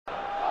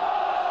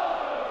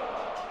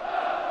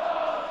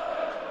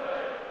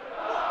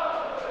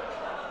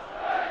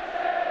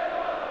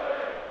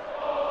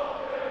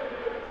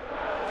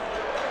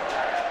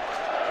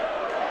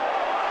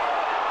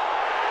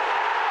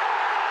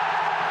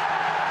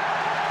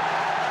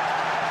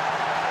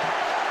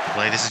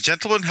Ladies and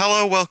gentlemen,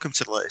 hello, welcome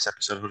to the latest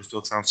episode of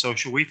Huddersfield Town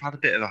Social. We've had a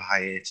bit of a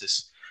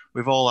hiatus.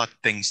 We've all had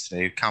things to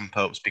do. Cam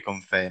Pope's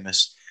become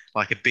famous,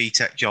 like a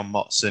BTEC John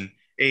Motson.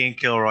 Ian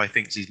Kilroy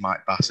thinks he's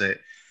Mike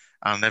Bassett,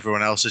 and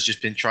everyone else has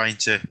just been trying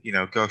to,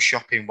 go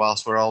shopping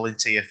whilst we're all in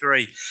tier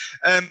three.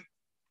 Um,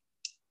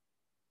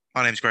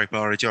 my name's Greg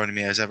Murray. Joining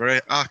me as ever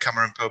are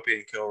Cameron Pope,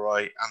 Ian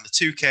Kilroy, and the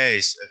two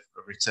Ks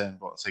have returned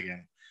once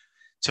again.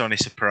 Tony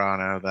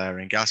Soprano there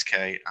in Gaz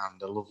K,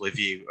 and a lovely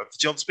view of the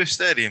John Smith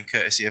Stadium,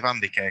 courtesy of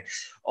Andy K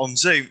on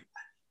Zoom.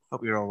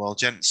 Hope you're all well,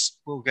 gents.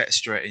 We'll get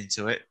straight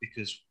into it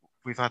because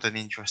we've had an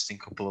interesting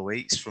couple of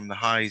weeks, from the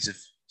highs of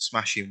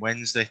smashing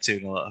Wednesday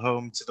 2-0 at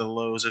home to the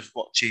lows of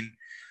watching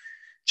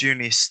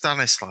Junior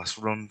Stanislas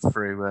run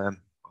through a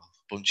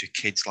bunch of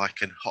kids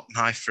like a hot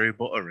knife through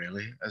butter,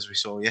 really, as we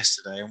saw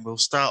yesterday. And we'll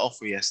start off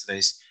with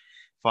yesterday's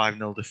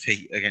 5-0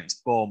 defeat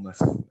against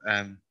Bournemouth,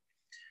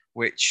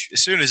 which,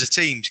 as soon as the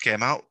teams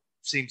came out,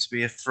 seemed to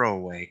be a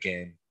throwaway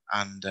game.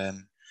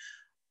 And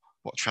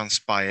what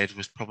transpired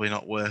was probably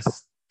not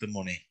worth the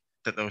money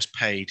that was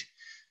paid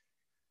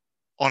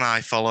on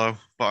iFollow,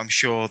 but I'm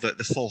sure that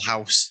the full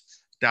house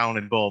down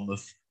in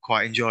Bournemouth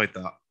quite enjoyed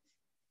that.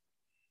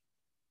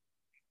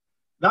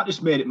 That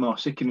just made it more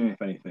sickening,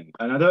 if anything.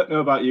 And I don't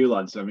know about you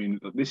lads. I mean,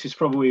 these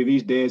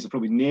days are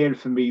probably nearer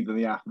for me than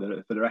they are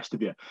for the rest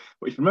of you.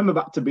 But if you remember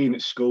back to being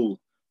at school,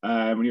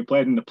 when you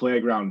played in the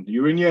playground,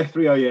 you were in year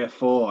 3 or year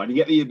 4, and you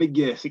get the big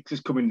year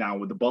 6s coming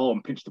down with the ball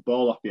and pinch the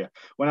ball off you.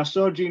 When I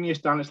saw Junior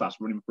Stanislas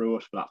running through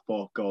us for that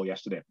fourth goal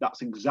yesterday,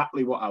 that's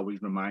exactly what I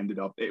was reminded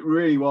of. It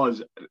really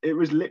was. It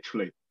was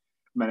literally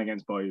men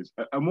against boys.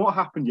 And what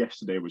happened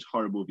yesterday was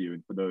horrible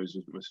viewing for those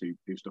of us who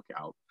stuck it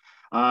out.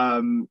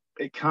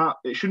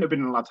 It shouldn't have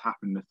been allowed to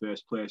happen in the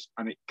first place,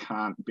 and it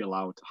can't be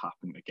allowed to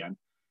happen again.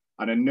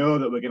 And I know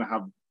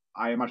that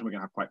I imagine we're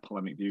going to have quite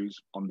polemic views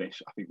on this.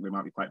 I think they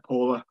might be quite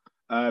polar.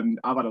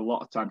 I've had a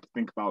lot of time to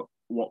think about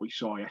what we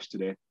saw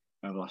yesterday,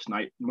 last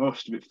night.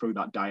 Most of it through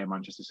that dire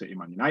Manchester City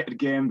Man United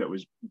game that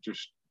was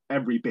just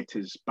every bit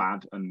as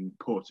bad and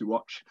poor to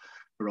watch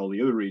for all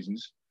the other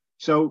reasons.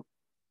 So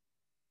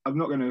I'm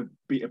not going to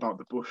beat about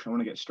the bush. I want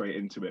to get straight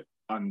into it.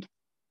 And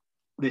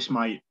this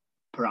might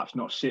perhaps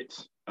not sit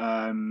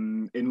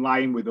in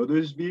line with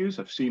others' views.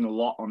 I've seen a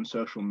lot on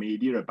social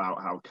media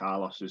about how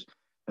Carlos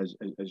has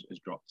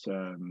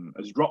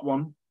dropped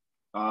one.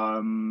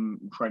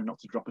 Trying not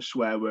to drop a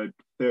swear word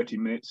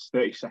 30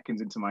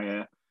 seconds into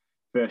my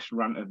first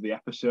rant of the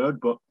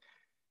episode, but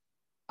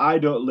I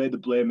don't lay the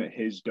blame at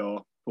his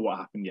door for what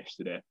happened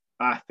yesterday.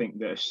 I think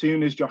that as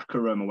soon as Josh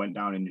Koroma went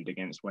down injured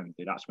against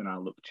Wednesday, that's when our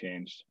look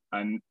changed.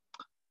 And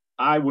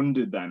I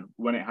wondered then,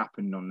 when it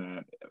happened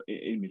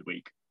in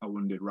midweek, I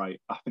wondered,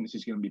 right, I think this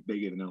is going to be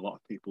bigger than a lot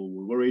of people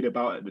were worried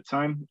about at the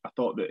time. I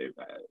thought that,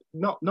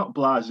 not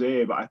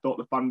blasé, but I thought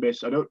the fan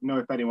base, I don't know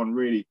if anyone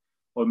really,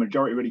 or the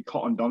majority really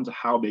cottoned on to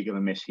how big of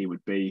a miss he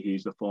would be.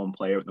 He's the form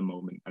player at the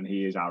moment, and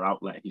he is our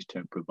outlet. He's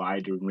turned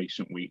provider in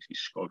recent weeks. He's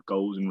scored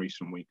goals in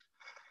recent weeks.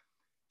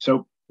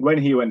 So when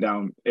he went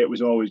down, it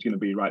was always going to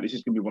be, right, this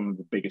is going to be one of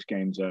the biggest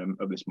games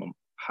of this month.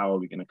 How are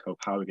we going to cope?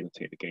 How are we going to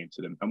take the game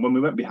to them? And when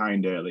we went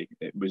behind early,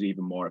 it was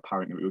even more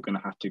apparent that we were going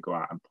to have to go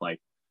out and play.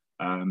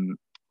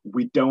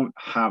 We don't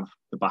have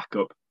the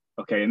backup.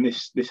 Okay, and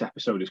this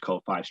episode is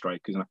called Five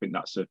Strikers, and I think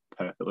that's a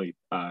perfectly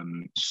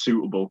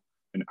suitable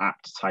and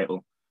apt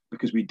title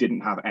because we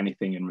didn't have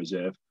anything in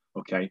reserve.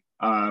 Okay,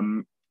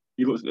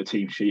 you looked at the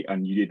team sheet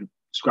and you did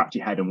scratch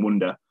your head and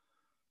wonder.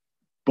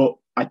 But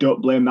I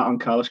don't blame that on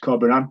Carlos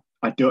Corberán.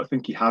 I don't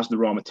think he has the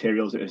raw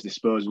materials at his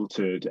disposal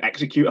to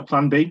execute a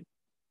plan B.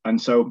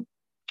 And so,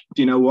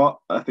 do you know what?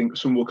 I think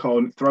some will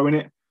call it throwing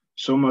it.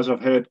 Some, as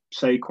I've heard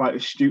say quite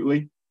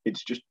astutely,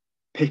 it's just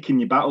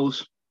picking your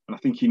battles. And I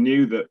think he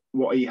knew that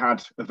what he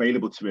had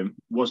available to him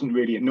wasn't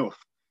really enough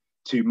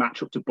to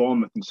match up to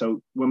Bournemouth. And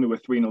so when we were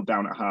 3-0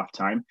 down at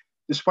half-time,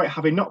 despite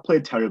having not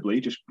played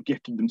terribly, just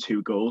gifted them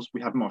 2 goals,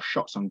 we had more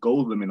shots on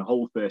goal than them in the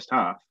whole first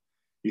half.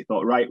 He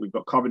thought, right, we've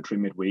got Coventry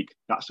midweek.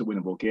 That's a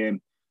winnable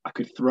game. I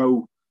could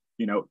throw,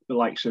 the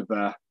likes of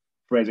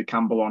Fraser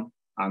Campbell on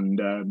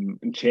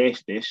and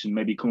chase this and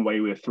maybe come away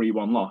with a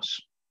 3-1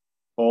 loss.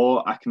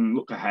 Or I can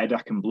look ahead,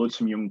 I can blood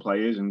some young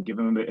players and give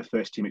them a bit of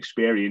first team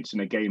experience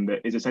in a game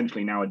that is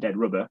essentially now a dead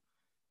rubber.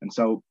 And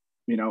so,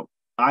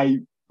 I,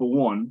 for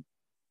one,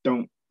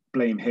 don't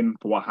blame him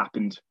for what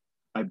happened.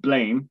 I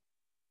blame,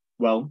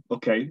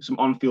 some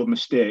on-field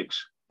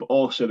mistakes, but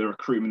also the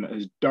recruitment that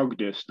has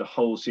dogged us the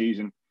whole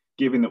season,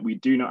 given that we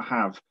do not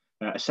have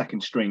a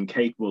second string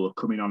capable of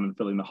coming on and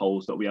filling the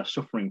holes that we are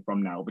suffering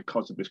from now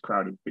because of this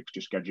crowded fixture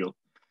schedule.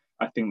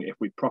 I think that if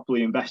we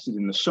properly invested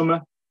in the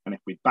summer and if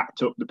we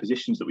backed up the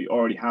positions that we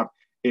already have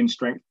in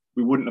strength,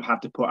 we wouldn't have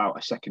had to put out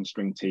a second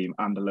string team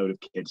and a load of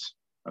kids.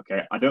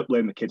 Okay, I don't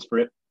blame the kids for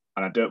it,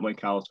 and I don't blame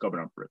Carlos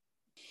Corberán for it.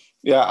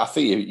 Yeah, I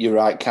think you're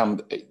right,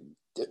 Cam.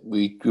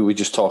 We were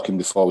just talking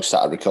before we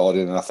started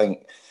recording, and I think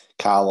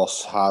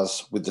Carlos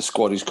has, with the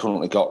squad he's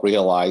currently got,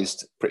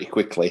 realised pretty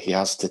quickly he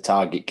has to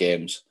target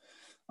games.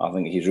 I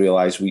think he's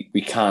realised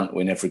we can't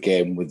win every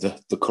game with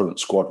the current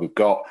squad we've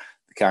got.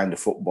 the kind of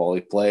football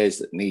he plays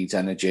that needs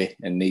energy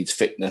and needs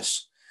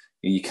fitness.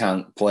 You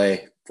can't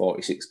play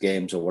 46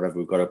 games or whatever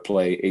we've got to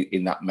play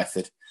in that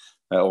method,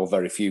 or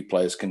very few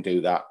players can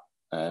do that.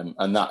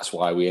 And that's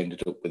why we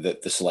ended up with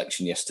the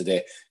selection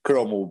yesterday.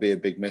 Koroma will be a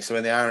big miss. I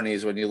mean, the irony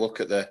is when you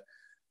look at the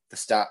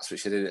stats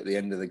which they did at the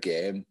end of the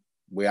game,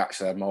 we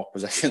actually had more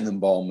possession than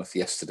Bournemouth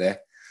yesterday.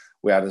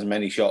 We had as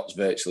many shots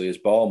virtually as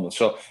Bournemouth.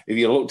 So if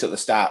you looked at the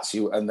stats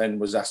and then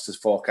was asked to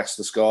forecast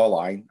the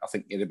scoreline, I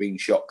think you'd have been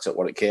shocked at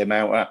what it came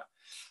out at.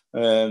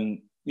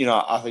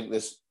 I think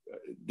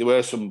there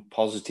were some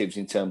positives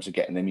in terms of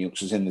getting them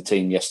youngsters in the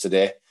team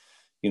yesterday.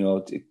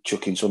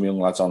 Chucking some young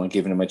lads on and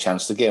giving them a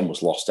chance. The game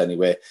was lost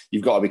anyway.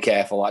 You've got to be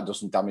careful that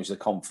doesn't damage the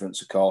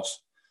confidence, of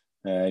course.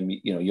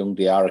 Young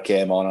Diarra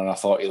came on and I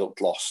thought he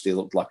looked lost. He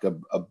looked like a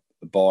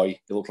boy.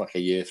 He looked like a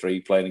year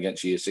 3 playing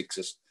against year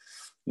 6s.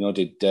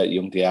 Did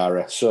young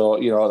Diarra. So,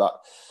 that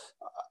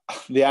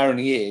the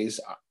irony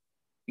is,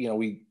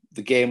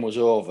 the game was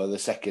over the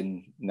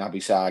second Naby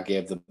Sarr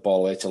gave the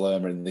ball away to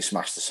Lerma and they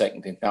smashed the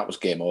second in. That was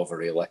game over,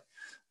 really.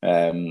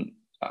 I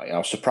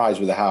was surprised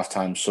with the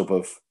half-time sub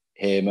of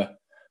Hamer.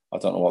 I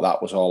don't know what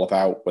that was all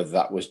about, whether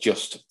that was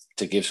just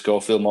to give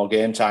Schofield more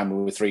game time.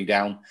 We were 3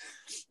 down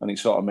and he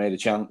sort of made a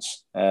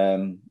chance.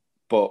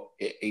 But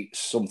it's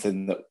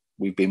something that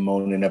we've been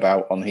moaning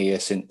about on here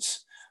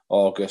since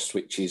August,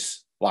 which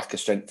is lack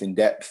of strength in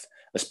depth,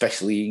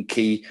 especially in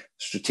key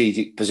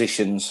strategic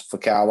positions for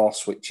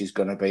Carlos, which is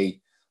going to be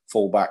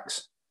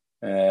fullbacks.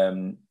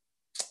 And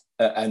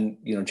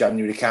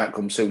January can't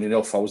come soon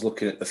enough. I was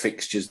looking at the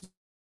fixtures that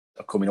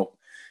are coming up.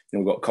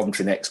 We've got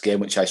Coventry next game,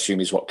 which I assume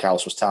is what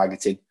Carlos was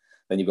targeting.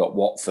 Then you've got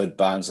Watford,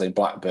 Barnsley and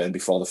Blackburn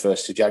before the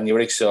 1st of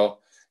January. So,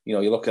 you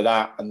look at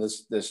that and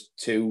there's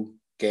 2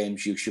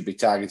 games you should be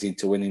targeting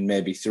to win in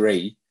maybe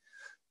 3.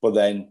 But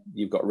then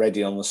you've got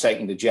Reading on the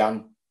 2nd of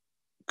Jan,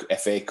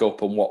 FA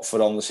Cup and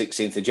Watford on the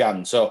 16th of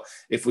Jan. So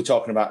if we're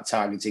talking about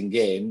targeting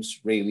games,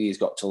 really he's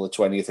got till the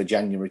 20th of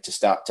January to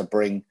start to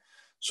bring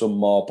some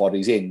more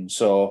bodies in.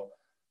 So,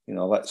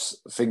 let's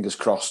fingers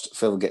crossed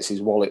Phil gets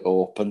his wallet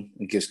open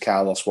and gives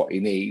Carlos what he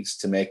needs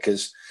to make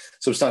us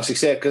substantially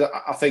safe. Because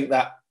I think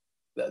that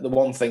the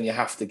one thing you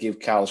have to give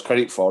Carlos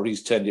credit for,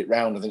 he's turned it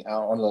round. I think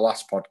on the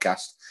last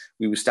podcast,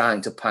 we were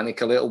starting to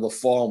panic a little. The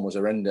form was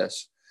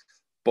horrendous.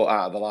 But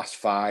out of the last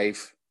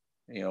 5,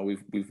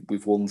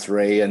 we've won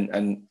 3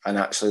 and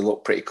actually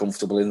looked pretty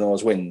comfortable in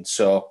those wins.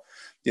 So,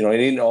 it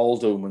ain't all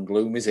doom and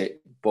gloom, is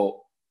it? But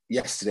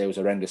yesterday was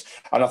horrendous.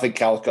 And I think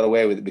Carlos got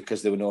away with it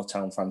because there were no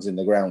Town fans in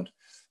the ground.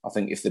 I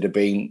think if there'd have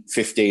been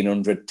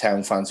 1,500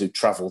 Town fans who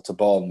travelled to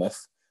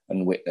Bournemouth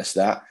and witnessed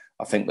that,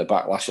 I think the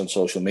backlash on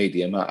social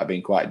media might have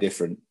been quite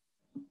different.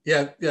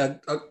 Yeah.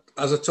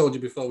 As I told you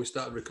before we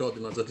started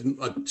recording, lads,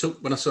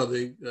 when I saw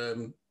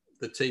the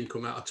team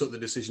come out, I took the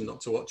decision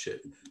not to watch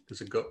it because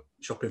I've got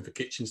shopping for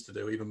kitchens to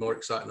do, even more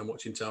exciting than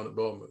watching Town at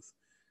Bournemouth.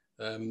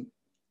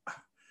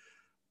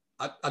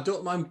 I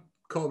don't mind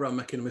Corberán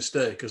making a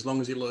mistake as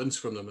long as he learns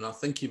from them. And I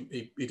think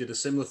he did a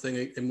similar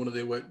thing in one of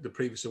the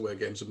previous away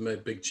games and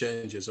made big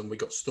changes and we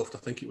got stuffed. I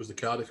think it was the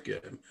Cardiff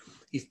game.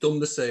 He's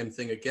done the same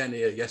thing again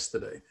here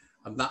yesterday.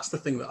 And that's the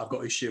thing that I've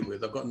got issue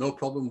with. I've got no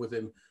problem with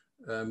him.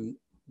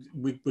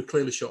 We're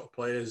clearly short of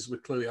players. We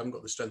clearly haven't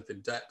got the strength in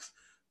depth.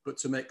 But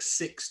to make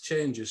 6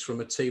 changes from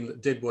a team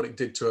that did what it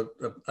did to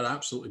an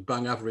absolutely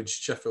bang average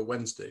Sheffield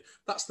Wednesday,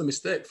 that's the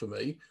mistake for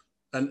me.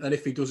 And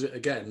if he does it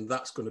again,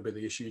 that's going to be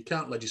the issue. You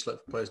can't legislate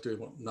for players doing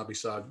what Naby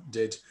Sarr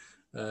did.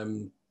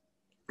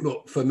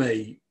 But for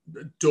me,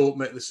 don't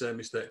make the same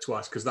mistake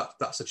twice because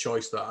that's a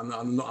choice that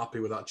I'm not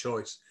happy with that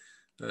choice.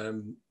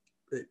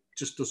 It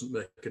just doesn't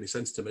make any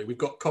sense to me. We've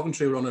got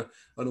Coventry who are on an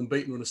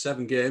unbeaten run of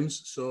 7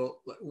 games, so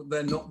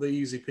they're not the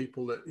easy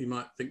people that you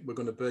might think we're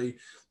going to be.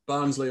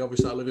 Barnsley,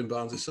 obviously, I live in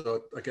Barnsley,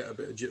 so I get a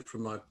bit of jip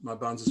from my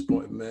Barnsley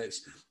supporting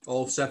mates.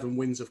 All 7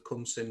 wins have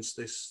come since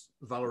this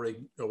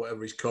Valerie, or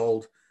whatever he's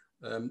called,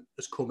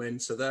 has come in,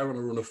 so they're on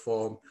a run of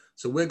form.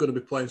 So we're going to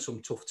be playing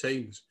some tough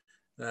teams.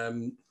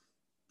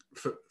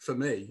 For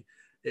me,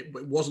 it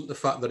wasn't the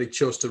fact that he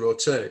chose to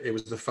rotate; it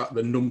was the fact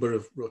the number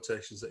of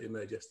rotations that he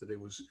made yesterday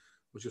was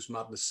just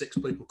madness. 6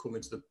 people come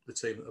into the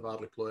team that have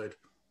hardly played.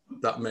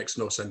 That makes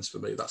no sense for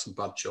me. That's a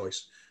bad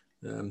choice.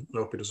 I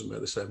hope he doesn't make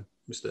the same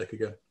mistake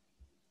again.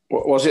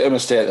 Was it a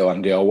mistake though,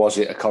 Andy, or was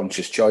it a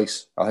conscious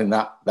choice? I think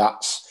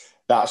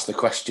that's the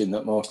question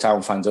that most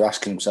Town fans are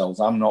asking themselves.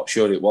 I'm not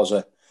sure it was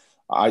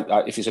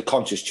if it's a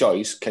conscious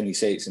choice, can you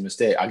say it's a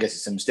mistake? I guess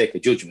it's a mistake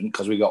of judgment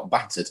because we got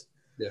battered.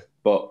 Yeah.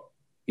 But,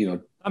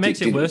 that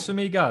makes it worse for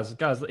me, guys.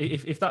 Guys,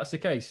 if that's the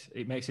case,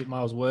 it makes it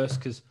miles worse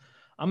because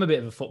I'm a bit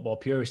of a football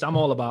purist. I'm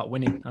all about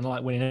winning and I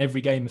like winning every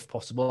game if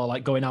possible. I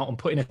like going out and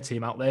putting a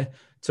team out there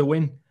to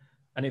win.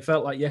 And it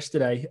felt like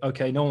yesterday,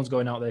 okay, no one's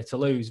going out there to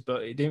lose,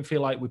 but it didn't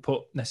feel like we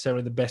put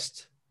necessarily the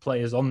best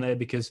players on there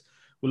because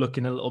we're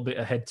looking a little bit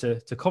ahead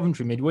to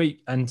Coventry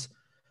midweek. And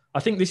I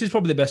think this is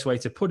probably the best way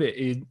to put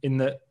it in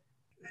that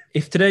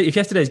if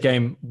yesterday's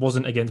game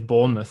wasn't against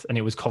Bournemouth and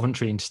it was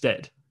Coventry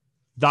instead,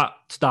 that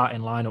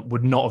starting lineup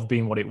would not have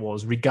been what it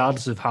was,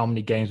 regardless of how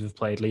many games we've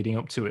played leading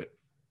up to it.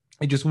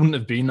 It just wouldn't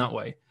have been that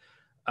way.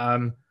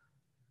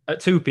 At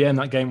 2 p.m,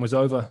 that game was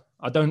over.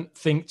 I don't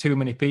think too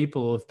many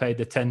people have paid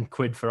the 10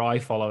 quid for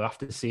iFollow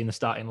after seeing the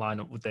starting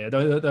lineup, would they? I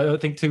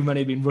don't think too many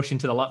have been rushing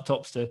to the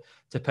laptops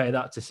to pay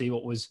that to see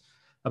what was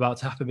about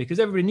to happen, because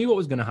everybody knew what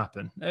was going to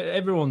happen.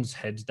 Everyone's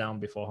heads down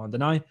beforehand.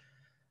 And I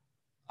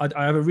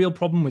have a real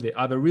problem with it.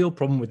 I have a real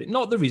problem with it.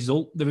 Not the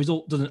result. The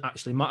result doesn't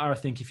actually matter. I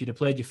think if you'd have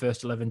played your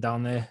first 11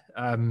 down there,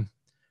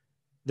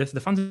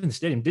 the fans in the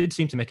stadium did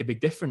seem to make a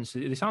big difference.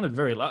 They sounded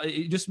very loud.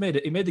 It just made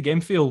the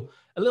game feel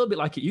a little bit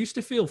like it used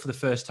to feel for the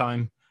first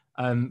time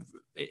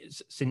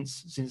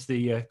since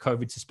the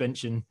COVID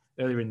suspension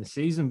earlier in the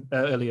season,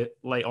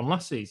 late on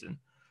last season.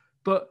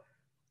 But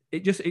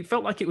it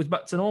felt like it was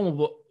back to normal.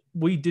 But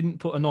we didn't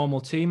put a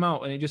normal team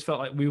out, and it just felt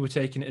like we were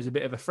taking it as a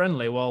bit of a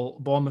friendly while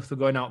Bournemouth were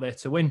going out there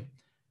to win.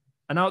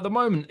 And now at the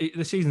moment,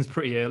 the season's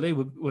pretty early.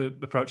 We're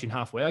approaching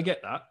halfway. I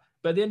get that.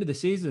 But at the end of the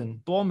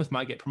season, Bournemouth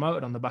might get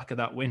promoted on the back of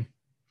that win.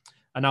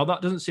 And now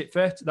that doesn't sit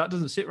fair. That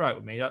doesn't sit right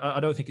with me. I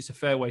don't think it's a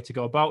fair way to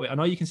go about it. I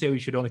know you can say we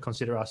should only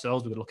consider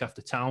ourselves. We're going to look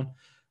after town.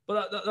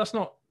 But that's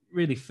not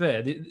really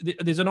fair.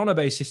 There's an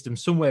honour-based system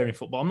somewhere in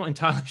football. I'm not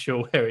entirely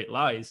sure where it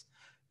lies.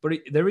 But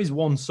there is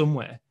one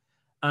somewhere.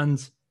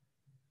 And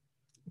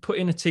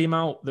putting a team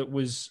out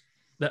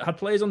that had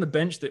players on the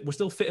bench that were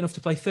still fit enough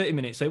to play 30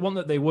 minutes. So it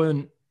wasn't that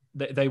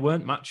they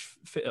weren't match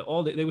fit at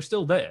all. They were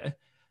still there.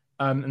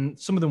 And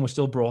some of them were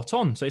still brought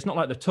on. So it's not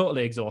like they're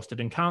totally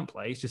exhausted and can't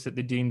play. It's just that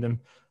they deemed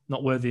them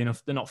not worthy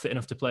enough. They're not fit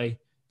enough to play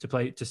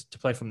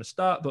from the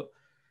start. But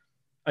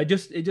it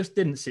just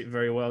didn't sit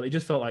very well. It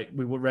just felt like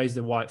we would raise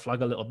the white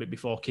flag a little bit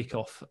before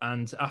kickoff.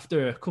 And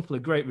after a couple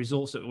of great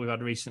results that we've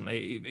had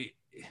recently,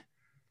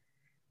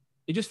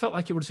 it just felt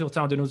like it would Huddersfield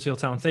Town doing Huddersfield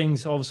Town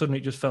things. All of a sudden,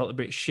 it just felt a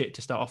bit shit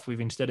to start off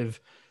with, instead of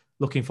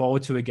looking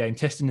forward to a game,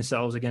 testing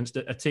themselves against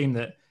a team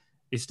that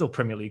is still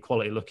Premier League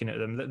quality. Looking at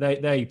them,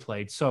 they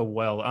played so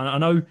well. And I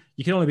know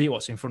you can only beat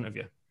what's in front of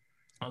you.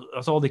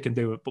 That's all they can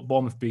do. But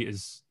Bournemouth beat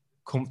us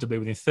comfortably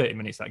within 30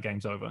 minutes. That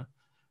game's over.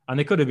 And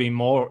they could have been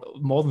more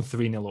than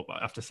 3-0 up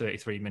after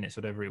 33 minutes,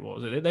 whatever it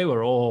was. They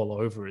were all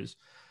over us.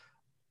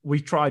 We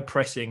tried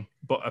pressing,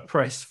 but a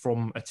press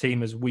from a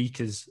team as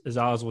weak as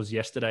ours was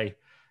yesterday,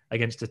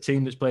 against a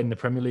team that's played in the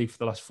Premier League for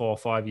the last 4 or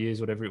 5 years,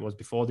 whatever it was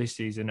before this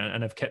season,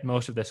 and have kept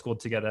most of their squad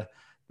together.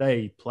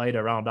 They played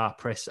around our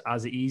press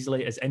as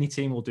easily as any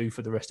team will do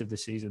for the rest of the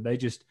season.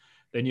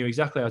 They knew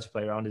exactly how to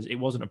play around us. It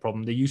wasn't a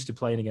problem. They're used to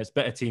playing against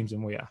better teams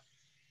than we are.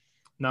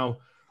 Now,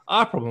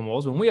 our problem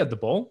was when we had the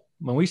ball,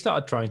 when we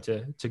started trying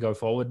to go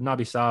forward,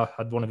 Naby Sarr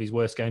had one of his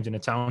worst games in a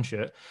Town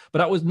shirt. But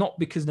that was not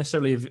because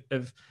necessarily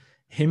of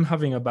him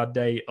having a bad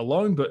day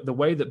alone, but the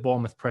way that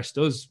Bournemouth pressed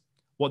us.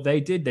 What they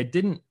did, they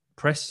didn't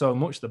press so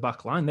much the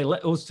back line. They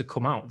let us to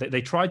come out.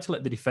 They tried to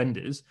let the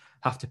defenders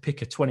have to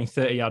pick a 20,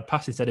 30-yard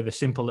pass instead of a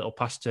simple little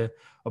pass to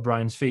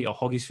O'Brien's feet or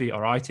Hoggy's feet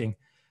or Eiting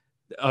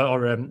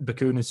or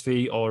Bakuna's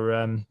feet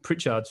or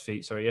Pritchard's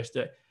feet. Sorry,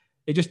 yesterday.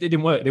 It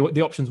didn't work.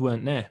 The options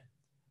weren't there.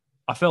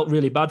 I felt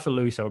really bad for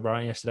Lewis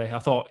O'Brien yesterday. I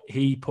thought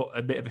he put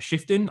a bit of a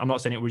shift in. I'm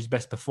not saying it was his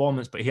best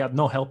performance, but he had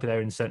no help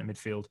there in centre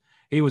midfield.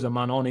 He was a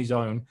man on his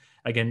own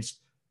against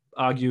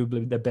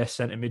arguably the best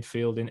centre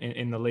midfield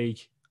in the league.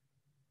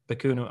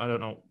 Bakuna, I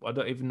don't know. I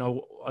don't even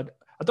know. I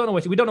don't know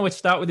we don't know where to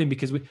start with him,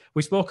 because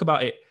we spoke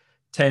about it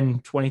 10,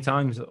 20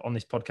 times on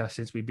this podcast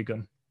since we've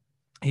begun.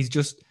 He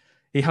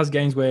has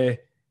games where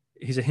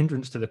he's a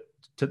hindrance to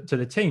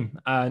the team.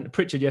 And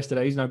Pritchard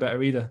yesterday, he's no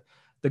better either.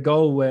 The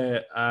goal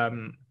where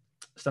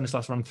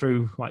Stanislas ran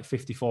through like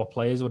 54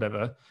 players or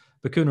whatever,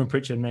 Bakuna and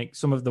Pritchard make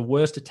some of the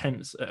worst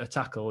attempts at a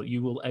tackle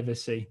you will ever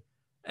see.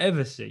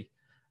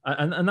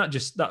 And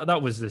that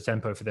was the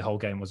tempo for the whole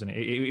game, wasn't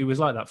it? It was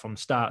like that from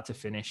start to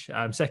finish.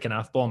 Second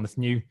half, Bournemouth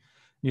knew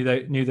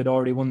they'd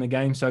already won the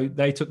game, so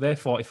they took their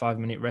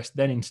 45-minute rest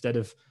then instead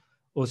of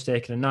us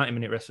taking a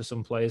 90-minute rest for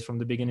some players from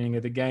the beginning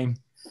of the game.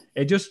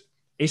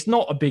 It's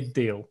not a big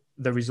deal,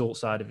 the result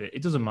side of it.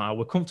 It doesn't matter.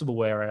 We're comfortable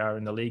where we are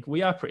in the league.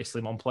 We are pretty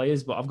slim on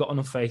players, but I've got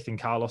enough faith in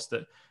Carlos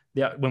that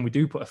when we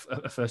do put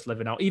a first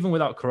 11 out, even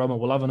without Koroma,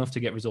 we'll have enough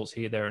to get results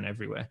here, there, and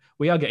everywhere.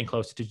 We are getting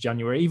closer to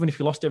January. Even if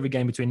we lost every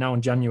game between now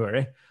and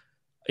January,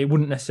 it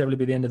wouldn't necessarily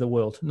be the end of the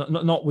world.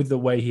 Not with the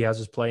way he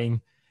has us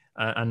playing.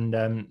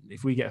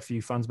 If we get a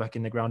few fans back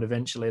in the ground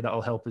eventually,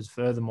 that'll help us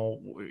furthermore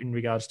in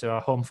regards to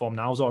our home form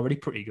now is already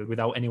pretty good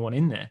without anyone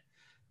in there.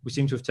 We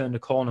seem to have turned a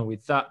corner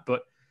with that,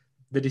 but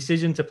the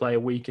decision to play a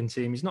weakened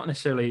team is not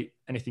necessarily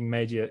anything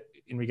major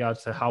in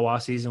regards to how our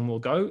season will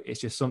go.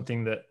 It's just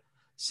something that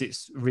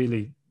sits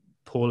really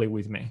poorly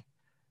with me.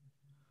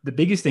 The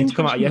biggest thing to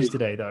come out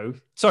yesterday, though...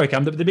 Sorry,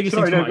 Cam. The biggest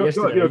thing to come out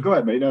yesterday... Go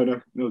ahead, mate.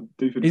 No.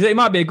 Is it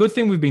might be a good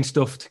thing we've been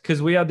stuffed,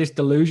 because we had this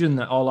delusion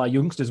that all our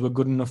youngsters were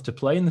good enough to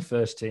play in the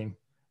first team.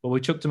 Well,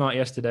 we chucked them out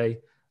yesterday,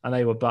 and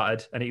they were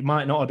battered. And it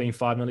might not have been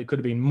 5-0. It could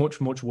have been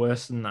much, much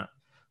worse than that.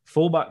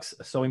 Fullbacks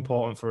are so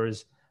important for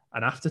us.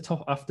 And after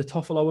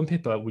Toffolo and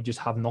Pippa, we just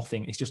have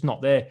nothing. It's just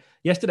not there.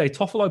 Yesterday,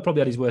 Toffolo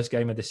probably had his worst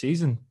game of the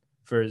season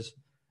for us.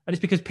 And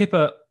it's because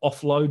Pippa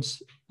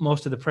offloads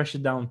most of the pressure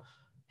down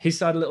his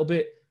side a little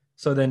bit.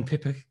 So then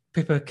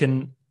Pippa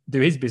can do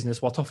his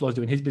business while Toffolo's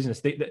doing his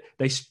business.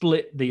 They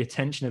split the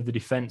attention of the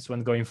defence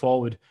when going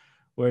forward.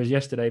 Whereas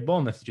yesterday,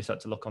 Bournemouth just had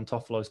to look on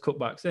Toffolo's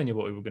cutbacks. They knew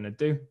what we were going to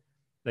do.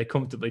 They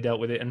comfortably dealt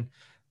with it. And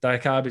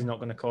Diakabi's not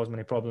going to cause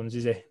many problems,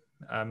 is he?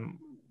 And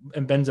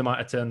Benza might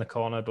have turned the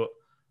corner, but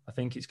I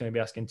think it's going to be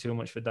asking too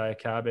much for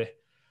Diakabi.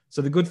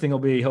 So the good thing will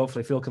be,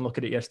 hopefully, Phil can look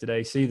at it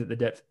yesterday, see that the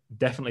depth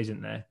definitely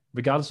isn't there.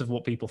 Regardless of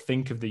what people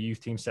think of the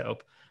youth team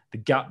setup, the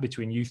gap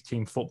between youth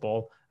team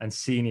football and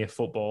senior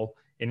football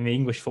in the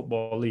English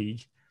Football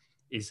League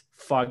is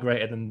far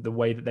greater than the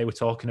way that they were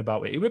talking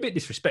about it. It was a bit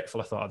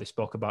disrespectful, I thought, how they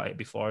spoke about it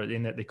before,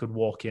 in that they could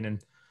walk in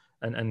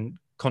and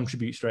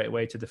contribute straight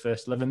away to the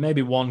first 11.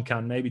 Maybe one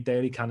can, maybe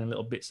Daly can in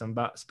little bits and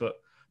bats, but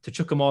to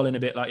chuck them all in a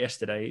bit like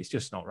yesterday, it's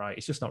just not right.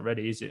 It's just not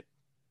ready, is it?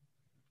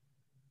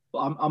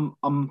 Well,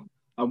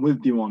 I'm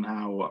with you on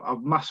how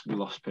I've massively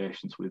lost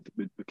patience with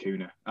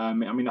Bacuna. I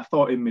mean, I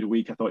thought in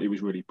midweek, I thought he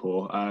was really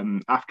poor.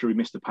 After he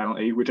missed the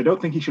penalty, which I don't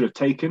think he should have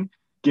taken,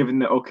 given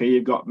that, okay,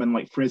 you've got men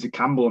like Fraser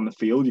Campbell on the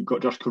field, you've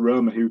got Josh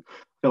Koroma, who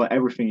feel like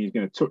everything he's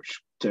going to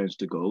touch turns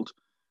to gold.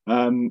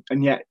 And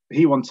yet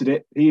he wanted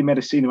it. He made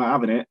a scene about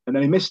having it, and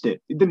then he missed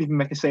it. He didn't even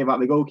make a save out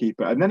the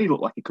goalkeeper, and then he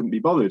looked like he couldn't be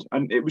bothered.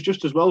 And it was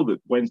just as well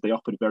that Wednesday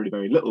offered very,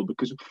 very little,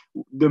 because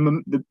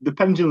the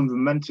pendulum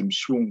momentum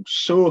swung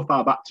so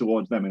far back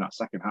towards them in that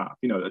second half.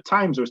 You know, at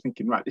times I was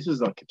thinking, right, this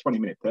is like a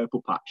 20-minute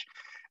purple patch,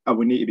 and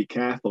we need to be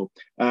careful.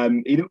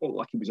 He didn't look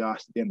like he was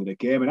arsed at the end of the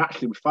game, and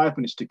actually with 5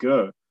 minutes to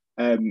go,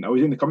 I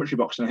was in the commentary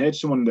box and I heard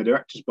someone in the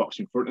director's box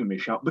in front of me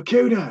shout,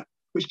 "Bacuna,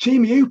 which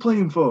team are you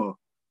playing for?"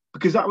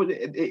 Because that was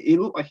it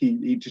looked like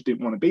he just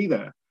didn't want to be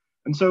there.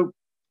 And so,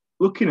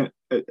 looking at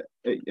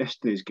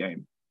yesterday's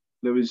game,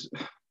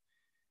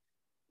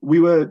 we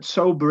were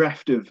so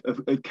bereft of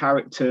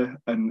character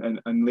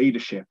and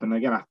leadership. And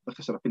again, like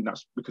I said, I think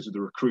that's because of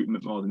the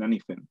recruitment more than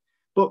anything.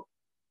 But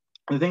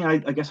the thing I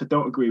guess I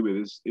don't agree with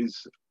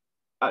is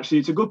actually,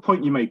 it's a good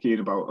point you make,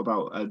 Ian,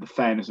 about the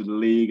fairness of the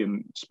league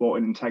and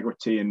sporting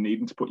integrity and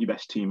needing to put your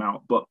best team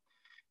out. But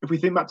if we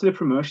think back to the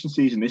promotion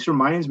season, this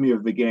reminds me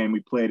of the game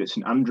we played at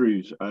St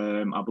Andrews.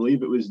 I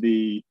believe it was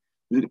the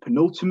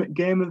penultimate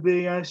game of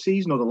the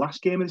season, or the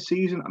last game of the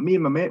season. Me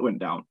and my mate went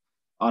down,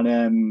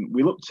 and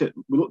we looked at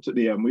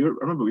the. I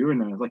remember we were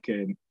in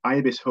an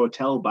Ibis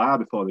hotel bar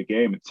before the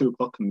game at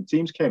 2:00, and the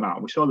teams came out.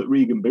 And we saw that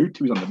Regan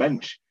Booty was on the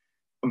bench.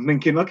 I'm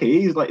thinking, okay,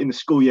 he's like in the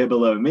school year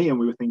below me, and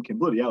we were thinking,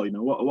 bloody hell, you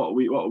know, what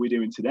are we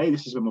doing today?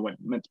 This is when we're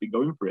meant to be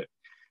going for it.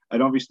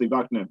 And obviously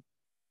Wagner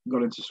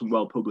got into some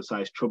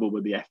well-publicised trouble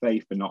with the FA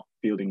for not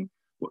fielding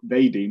what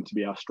they deemed to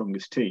be our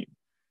strongest team.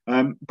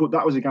 But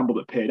that was a gamble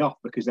that paid off,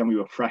 because then we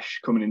were fresh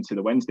coming into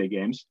the Wednesday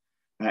games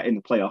in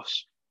the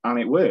playoffs, and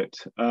it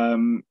worked.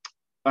 And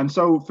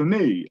so for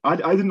me, I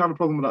didn't have a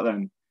problem with that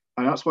then.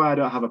 And that's why I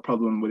don't have a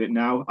problem with it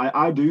now.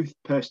 I do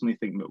personally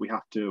think that we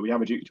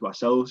have a duty to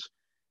ourselves.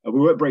 We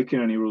weren't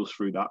breaking any rules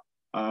through that.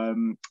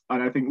 And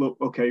I think, look,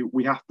 okay,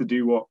 we have to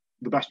do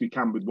the best we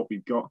can with what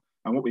we've got.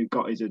 And what we've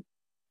got is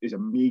a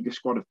meagre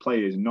squad of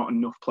players, not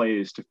enough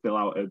players to fill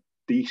out a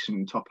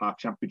decent top half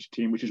championship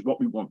team, which is what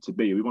we want to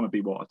be. We want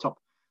to be a top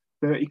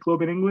 30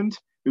 club in England.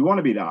 We want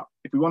to be that.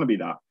 If we want to be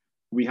that,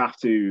 we have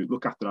to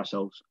look after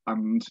ourselves.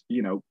 And,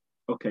 you know,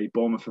 okay,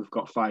 Bournemouth have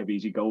got 5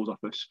 easy goals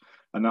off us,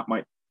 and that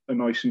might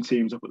annoy some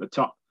teams up at the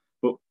top.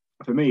 But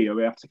for me,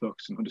 we have to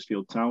focus on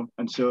Huddersfield Town.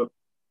 And so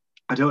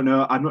I don't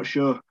know. I'm not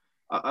sure.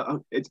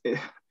 It's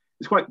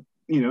quite,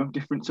 you know,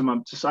 different to my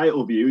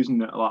societal view,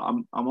 isn't it? Like,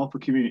 I'm all for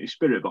community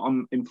spirit, but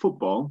in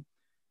football,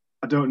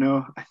 I don't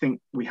know. I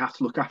think we have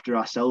to look after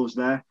ourselves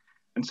there.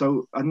 And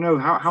so I don't know.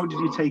 How did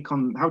you take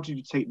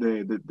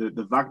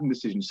the Wagner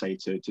decision, say,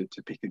 to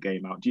pick a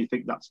game out? Do you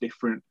think that's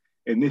different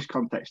in this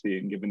context,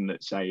 Ian, given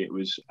that, say, it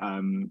was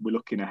we're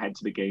looking ahead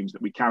to the games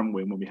that we can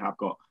win when we have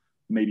got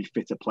maybe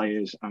fitter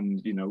players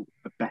and, you know,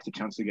 a better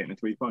chance of getting the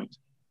 3 points?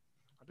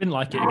 I didn't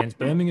like it against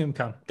Birmingham,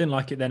 Cam. Didn't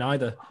like it then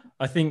either.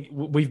 I think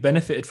we've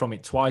benefited from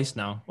it twice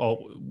now,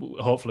 or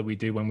hopefully we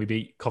do when we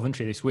beat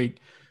Coventry this week.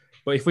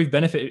 But if we've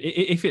benefited,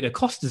 if it had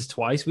cost us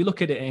twice, we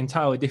look at it an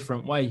entirely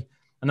different way.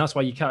 And that's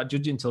why you can't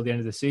judge it until the end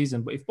of the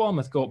season. But if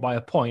Bournemouth go up by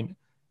a point,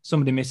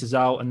 somebody misses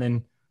out and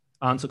then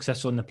aren't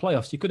successful in the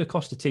playoffs, you could have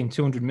cost the team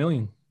 200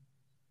 million.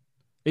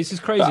 It's as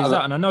crazy as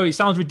that. And I know it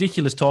sounds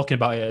ridiculous talking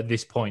about it at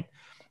this point,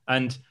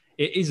 and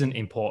it isn't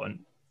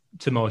important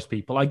to most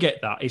people. I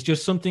get that. It's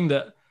just something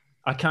that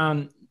I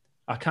can't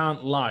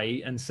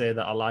lie and say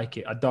that I like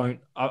it.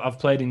 I've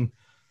played in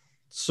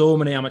so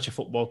many amateur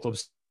football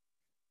clubs,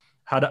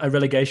 had a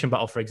relegation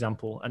battle, for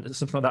example, and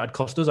something like that had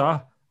cost us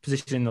our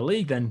position in the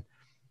league, then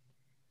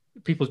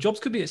people's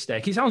jobs could be at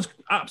stake. It sounds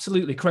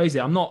absolutely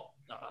crazy. I know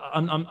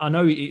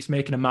it's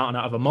making a mountain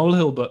out of a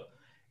molehill, but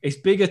it's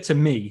bigger to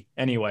me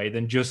anyway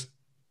than just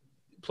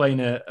playing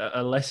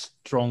a less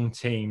strong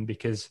team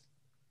because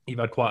you've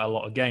had quite a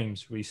lot of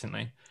games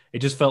recently. It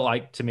just felt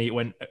like, to me, it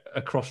went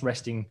across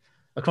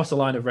the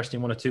line of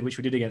resting 1 or 2, which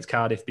we did against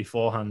Cardiff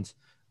beforehand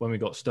when we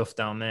got stuff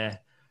down there.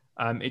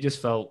 It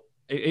just felt,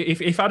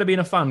 if I'd have been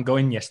a fan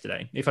going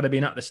yesterday, if I'd have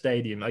been at the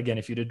stadium, again,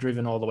 if you'd have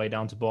driven all the way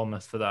down to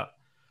Bournemouth for that,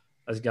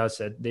 as Gaz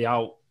said, the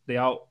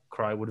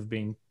outcry would have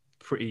been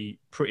pretty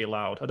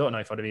loud. I don't know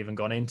if I'd have even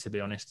gone in, to be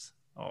honest.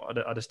 Or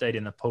I'd have stayed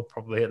in the pub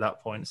probably at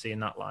that point, seeing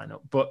that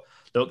lineup. But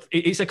look,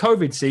 it's a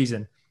COVID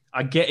season.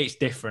 I get it's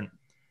different,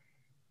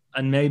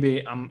 and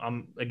maybe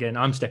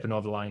I'm stepping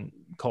over the line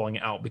calling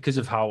it out because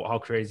of how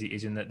crazy it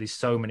is in that there's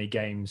so many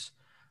games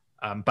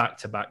back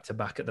to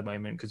back at the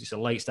moment because it's a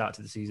late start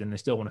to the season. They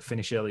still want to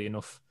finish early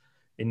enough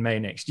in May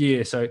next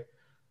year. So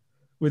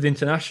with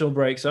international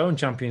breaks on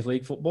Champions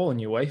League football and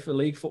UEFA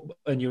League football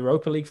and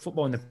Europa League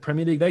football and the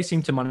Premier League, they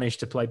seem to manage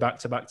to play back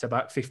to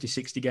back 50,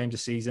 60 games a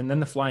season.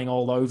 Then they're flying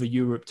all over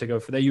Europe to go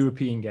for their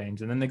European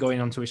games. And then they're going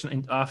on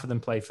to half of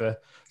them play for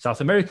South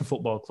American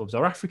football clubs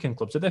or African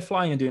clubs. So they're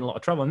flying and doing a lot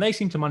of travel. And they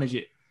seem to manage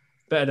it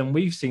better than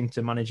we've seemed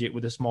to manage it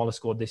with a smaller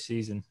squad this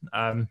season.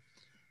 And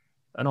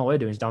all we're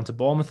doing is down to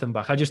Bournemouth and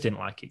back. I just didn't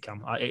like it,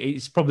 Cam.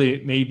 It's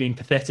probably me being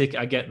pathetic.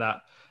 I get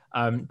that.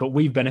 But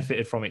we've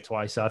benefited from it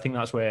twice. So I think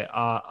that's where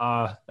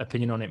our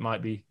opinion on it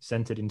might be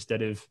centered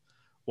instead of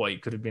what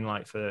it could have been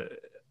like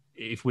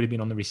if we'd have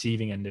been on the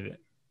receiving end of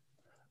it.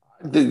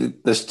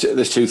 There's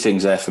two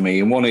things there for me.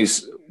 And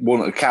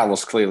one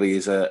Carlos clearly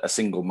is a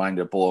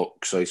single-minded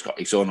bloke. So he's got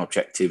his own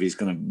objective. He's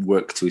going to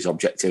work to his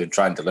objective and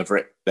try and deliver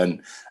it.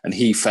 And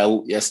he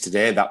felt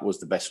yesterday that was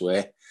the best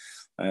way.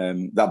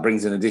 That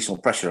brings in additional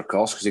pressure, of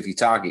course, because if you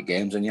target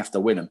games, then you have to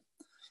win them.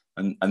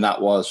 And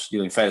that was,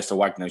 in fairness to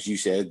Wagner, as you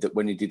said, that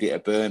when he did it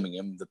at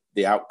Birmingham,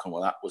 the outcome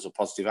of that was a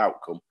positive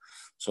outcome.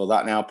 So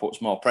that now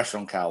puts more pressure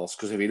on Carlos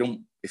because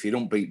if he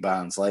don't beat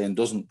Barnsley and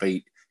doesn't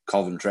beat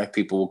Coventry,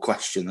 people will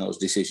question those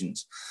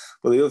decisions.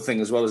 But the other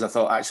thing as well is I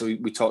thought actually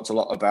we talked a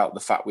lot about the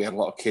fact we had a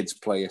lot of kids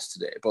play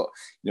yesterday. But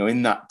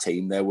in that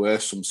team there were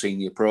some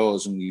senior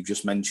pros, and you've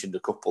just mentioned a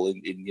couple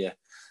in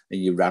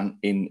your rant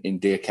in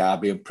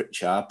Diakabi and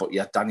Pritchard, but you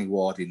had Danny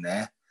Ward in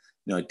there.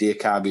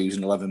 Diakabi was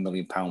an £11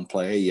 million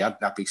player. You had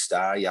Naby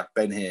Starr, you had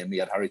Ben Hamer,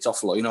 you had Harry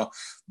Toffolo.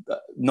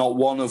 Not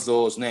one of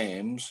those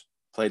names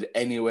played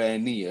anywhere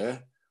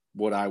near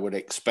what I would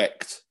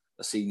expect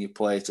a senior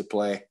player to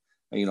play.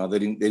 They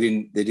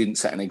didn't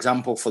set an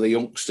example for the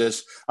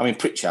youngsters. I mean,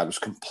 Pritchard was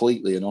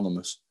completely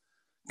anonymous.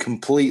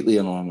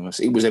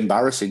 It was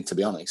embarrassing, to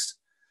be honest.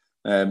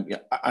 I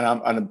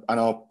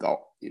know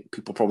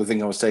people probably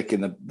think I was taking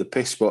the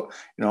piss, but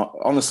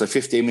honestly,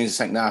 15 minutes,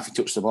 second half, he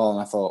touched the ball,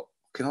 and I thought,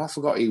 I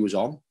forgot he was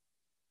on.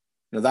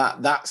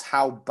 That's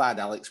how bad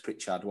Alex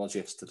Pritchard was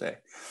yesterday.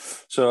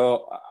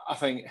 So I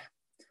think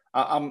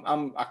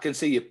I can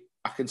see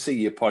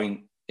your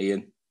point,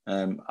 Ian.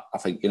 I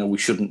think we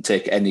shouldn't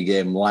take any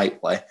game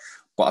lightly,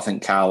 but I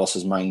think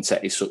Carlos's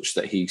mindset is such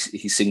that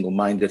he's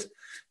single-minded.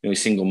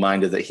 He's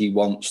single-minded that he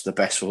wants the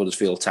best for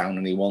Huddersfield Town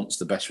and he wants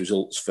the best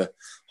results for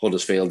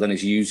Huddersfield, and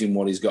he's using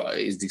what he's got at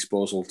his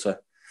disposal to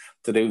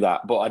do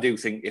that. But I do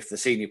think if the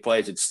senior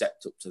players had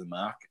stepped up to the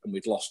mark and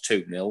we'd lost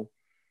 2-0,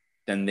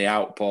 then the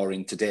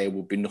outpouring today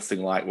would be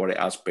nothing like what it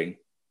has been.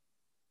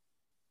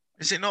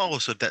 Is it not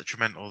also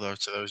detrimental, though,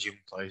 to those young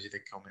players who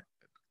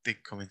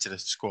did come into the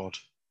squad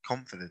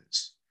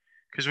confidence?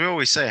 Because we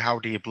always say, how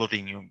do you blood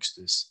in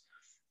youngsters?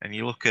 And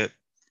you look at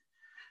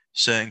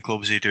certain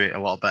clubs who do it a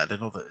lot better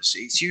than others.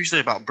 It's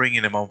usually about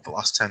bringing them on for the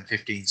last 10,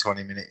 15,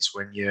 20 minutes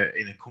when you're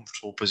in a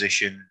comfortable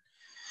position,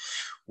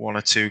 1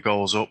 or 2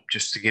 goals up,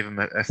 just to give them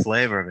a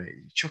flavour of it.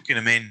 Chucking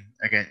them in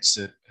against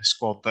a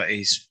squad that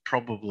is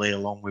probably,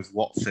 along with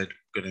Watford,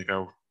 going to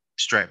go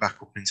straight back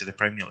up into the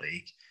Premier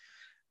League,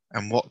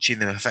 and watching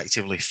them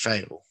effectively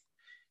fail,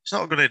 it's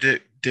not going to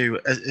do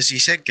as you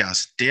said,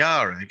 Gaz.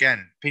 Diarra,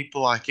 again,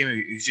 people like him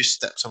who just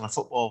steps on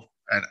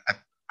an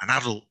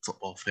adult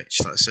football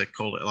pitch, let's say,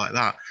 call it like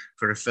that,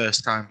 for the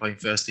first time playing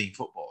first team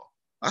football.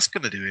 That's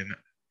going to do him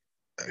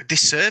a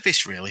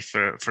disservice, really,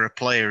 for a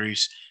player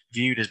who's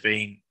viewed as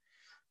being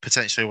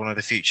potentially one of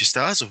the future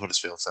stars of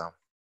Huddersfield Town.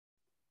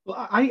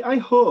 Well, I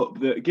hope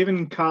that,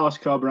 given Carlos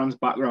Corberán's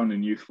background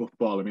in youth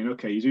football,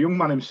 he's a young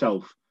man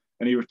himself,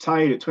 and he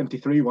retired at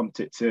 23,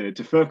 wanted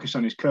to focus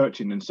on his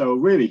coaching, and so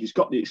really he's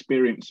got the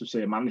experience of,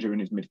 say, a manager in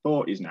his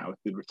mid-40s now, if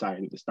he'd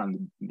retired at the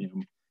standard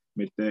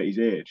mid-30s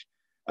age.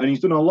 And he's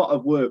done a lot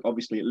of work,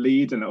 obviously, at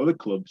Leeds and at other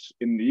clubs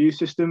in the youth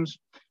systems.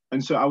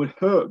 And so I would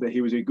hope that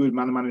he was a good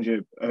manager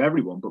of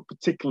everyone, but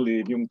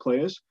particularly of young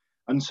players.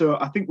 And so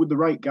I think with the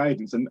right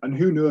guidance, and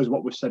who knows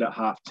what was said at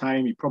half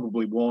time, he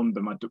probably warned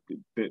them,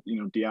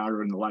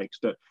 Diarra and the likes,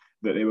 that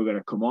they were going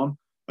to come on.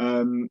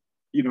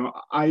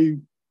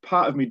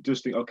 Part of me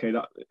does think, okay,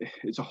 that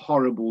it's a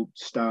horrible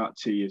start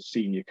to your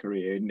senior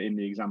career in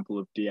the example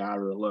of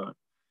Diarra alone.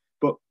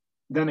 But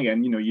then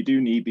again, you do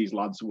need these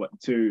lads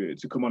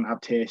to come on and have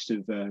taste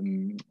of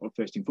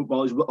first team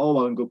football. It's all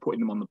well and good putting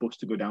them on the bus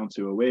to go down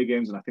to away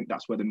games, and I think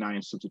that's where the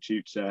 9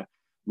 substitutes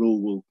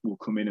rule will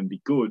come in and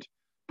be good.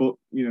 But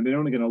they're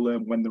only going to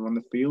learn when they're on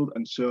the field,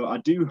 and so I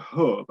do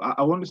hope.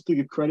 I want us to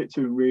give credit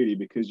to him, really,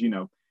 because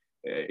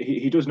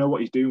he does know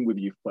what he's doing with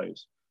youth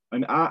players,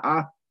 and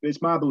it's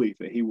my belief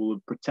that he will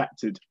have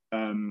protected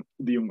the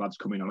young lads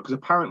coming on, because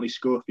apparently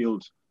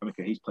Schofield,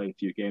 he's played a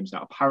few games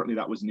now. Apparently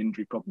that was an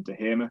injury problem to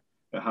Hamer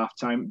at half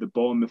time. The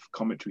Bournemouth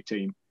commentary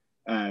team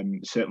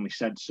certainly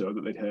said so,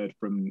 that they'd heard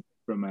from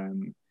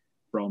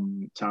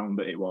Town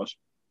that it was.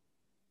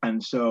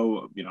 And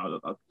so,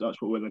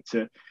 that's what we're led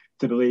to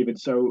believe. And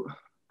so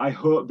I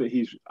hope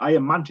that I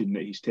imagine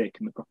that he's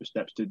taken the proper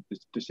steps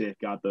to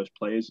safeguard those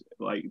players.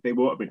 Like, they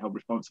won't have been held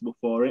responsible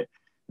for it.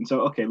 And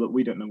so, okay, look,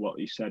 we don't know what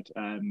he said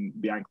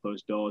behind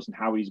closed doors and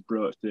how he's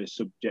broached the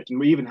subject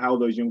and even how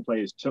those young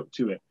players took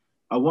to it.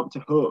 I want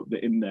to hope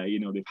that in there,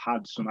 they've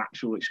had some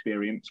actual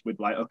experience with,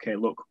 like, okay,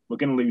 look, we're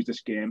going to lose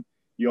this game.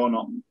 You're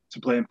not to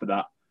blame for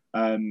that.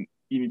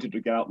 You need to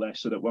get out there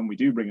so that when we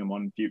do bring them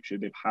on in future,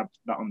 they've had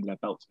that under their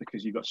belts,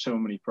 because you've got so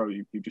many pros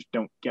who just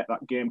don't get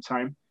that game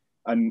time.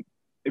 And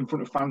in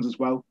front of fans as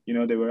well,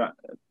 they were at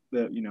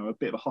a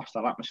bit of a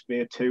hostile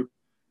atmosphere too.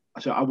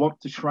 So I want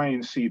to try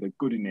and see the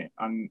good in it.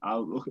 And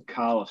I'll look at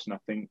Carlos and I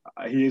think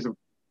he is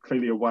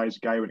clearly a wise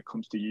guy when it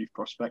comes to youth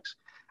prospects.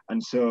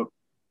 And so,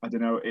 I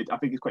don't know, I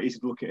think it's quite easy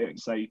to look at it and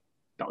say,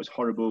 that was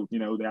horrible, they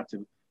had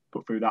to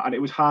put through that. And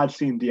it was hard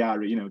seeing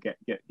Diarra,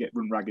 get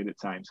run ragged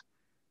at times.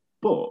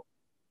 But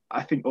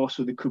I think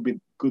also there could be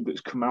good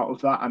that's come out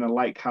of that. And I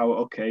like how,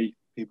 okay,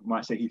 people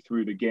might say he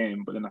threw the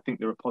game, but then I think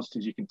there are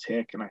positives you can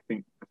take. And I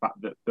think the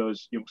fact that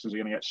those youngsters are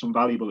going to get some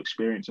valuable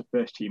experience of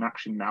first team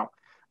action now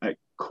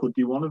could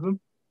be one of them.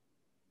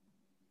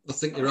 I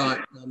think you're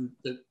right.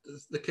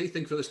 The key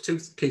thing there's two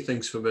key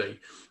things for me.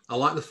 I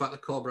like the fact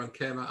that Corberán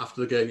came out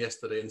after the game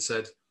yesterday and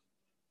said,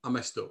 I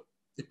messed up.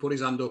 He put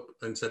his hand up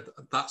and said,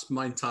 that's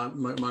my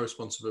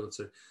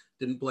responsibility.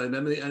 Didn't blame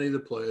any of the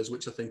players,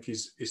 which I think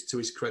is to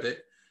his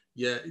credit.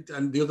 Yeah,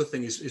 and the other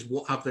thing is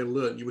what have they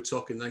learned? You were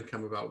talking then,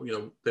 Cam, about,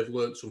 they've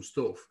learned some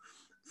stuff.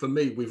 For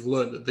me, we've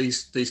learned that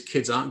these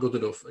kids aren't good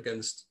enough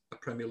against a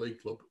Premier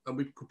League club, and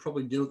we could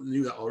probably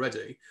knew that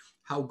already.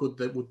 How good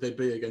would they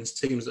be against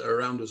teams that are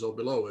around us or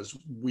below us?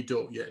 We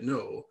don't yet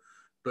know.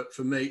 But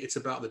for me, it's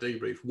about the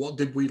debrief. What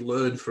did we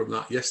learn from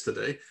that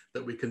yesterday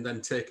that we can then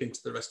take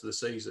into the rest of the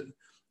season?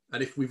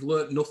 And if we've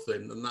learned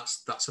nothing, then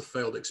that's a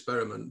failed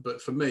experiment.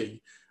 But for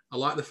me, I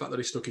like the fact that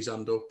he stuck his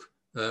hand up.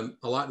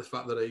 I like the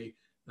fact that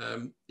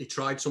he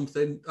tried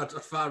something. I'd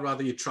far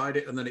rather you tried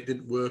it and then it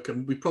didn't work.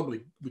 And we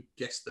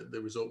guessed that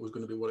the result was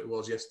going to be what it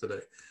was yesterday.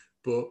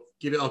 But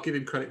I'll give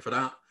him credit for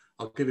that.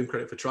 I'll give him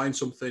credit for trying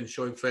something,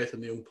 showing faith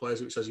in the young players,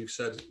 which, as you've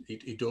said,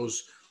 he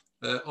does.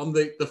 On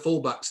the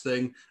fullbacks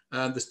thing,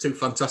 there's two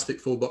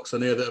fantastic fullbacks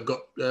on here that have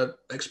got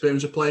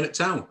experience of playing at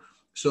Town.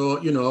 So,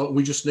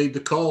 we just need the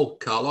call,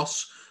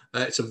 Carlos.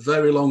 It's a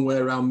very long way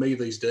around me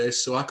these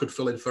days, so I could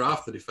fill in for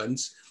half the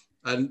defence.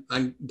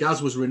 And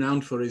Gaz was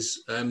renowned for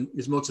his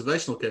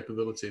motivational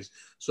capabilities.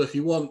 So if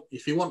you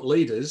want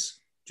leaders,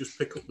 just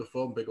pick up the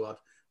phone, big lad.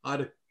 I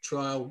had a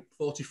trial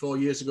 44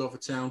 years ago for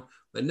Town.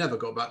 They never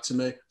got back to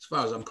me. As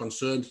far as I'm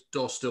concerned,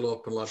 door's still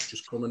open, lads.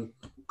 Just come and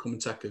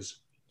take us.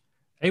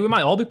 Hey, we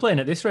might all be playing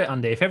at this rate,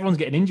 Andy. If everyone's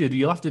getting injured,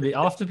 I'll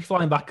have to be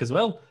flying back as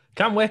well.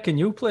 Cam, where can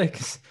you play?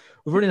 Because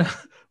we're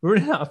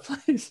running out of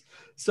players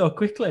so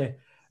quickly.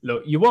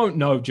 Look, you won't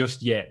know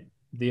just yet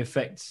the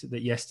effects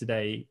that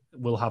yesterday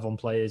will have on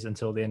players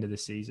until the end of the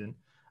season.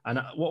 And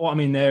what I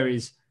mean there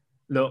is,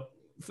 look,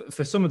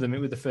 for some of them, it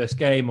was the first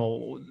game,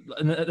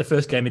 the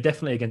first game, it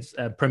definitely against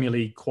Premier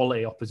League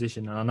quality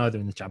opposition. And I know they're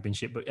in the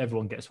Championship, but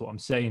everyone gets what I'm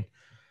saying.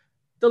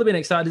 They'll have been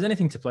excited as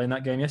anything to play in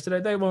that game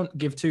yesterday. They won't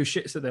give two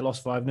shits that they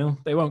lost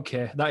 5-0. They won't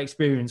care. That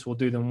experience will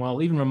do them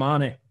well. Even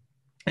Romani,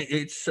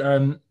 it's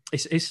an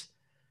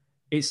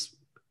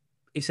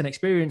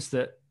experience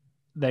that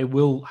they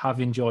will have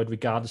enjoyed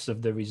regardless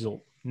of the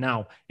result.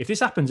 Now, if this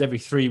happens every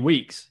 3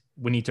 weeks,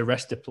 we need to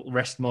rest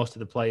most of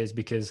the players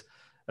because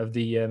of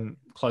the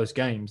close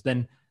games.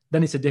 Then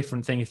it's a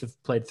different thing. If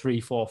they've played 3,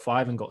 4,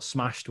 5 and got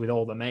smashed with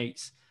all the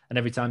mates, and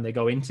every time they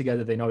go in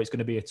together, they know it's going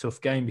to be a tough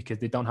game because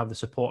they don't have the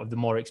support of the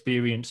more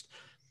experienced,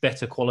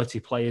 better quality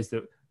players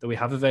that we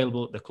have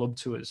available at the club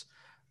to us.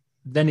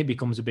 Then it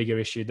becomes a bigger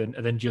issue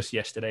than just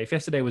yesterday. If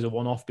yesterday was a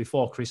one-off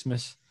before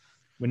Christmas,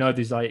 we know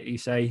there's, like you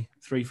say,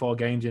 3, 4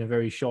 games in a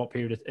very short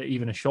period,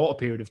 even a shorter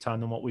period of time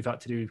than what we've had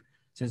to do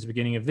since the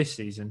beginning of this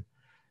season.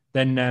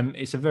 Then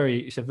it's a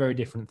very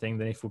different thing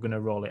than if we're going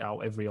to roll it out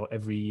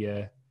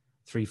every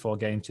 3, 4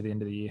 games to the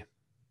end of the year.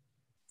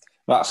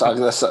 That's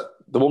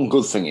the one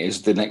good thing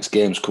is the next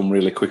games come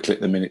really quickly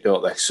at the minute,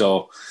 don't they?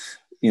 So,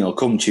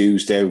 come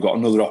Tuesday, we've got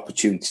another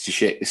opportunity to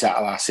shake this out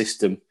of our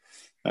system.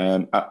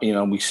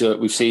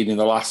 We've seen in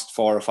the last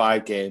 4 or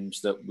 5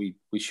 games that we're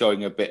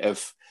showing a bit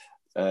of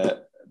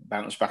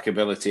bounce back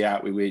ability,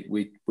 aren't we?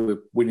 We're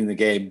winning the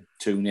game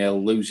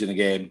 2-0, losing the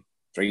game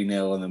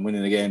 3-0, and then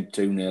winning the game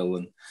 2-0,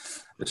 and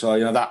so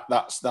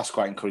that's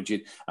quite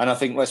encouraging. And I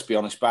think, let's be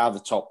honest, by the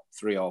top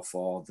 3 or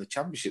 4, the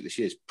Championship this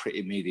year is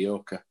pretty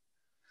mediocre.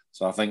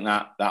 So I think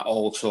that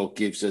also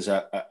gives us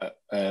a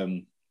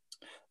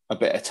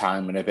bit of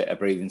time and a bit of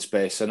breathing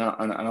space. And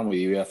I'm with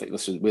you. I think,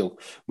 listen,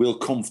 we'll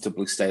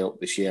comfortably stay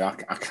up this year.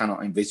 I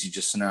cannot envisage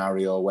a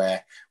scenario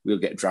where we'll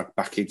get dragged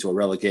back into a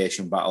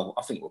relegation battle.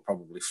 I think we'll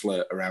probably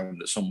flirt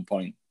around at some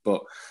point,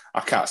 but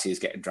I can't see us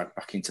getting dragged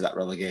back into that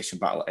relegation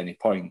battle at any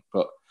point.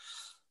 But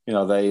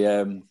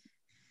the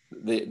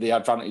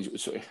advantage,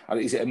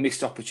 is it a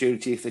missed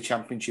opportunity if the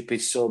Championship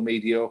is so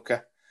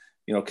mediocre?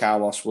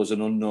 Carlos was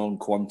an unknown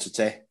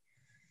quantity.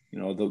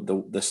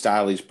 the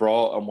style he's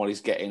brought and what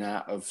he's getting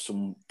out of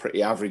some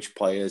pretty average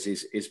players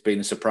is been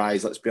a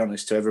surprise, let's be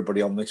honest, to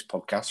everybody on this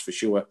podcast for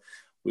sure.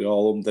 We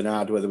all ummed and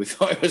ahed whether we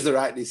thought it was the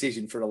right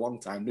decision for a long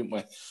time, didn't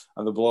we?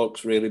 And the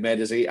blokes really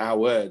made us eat our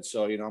words.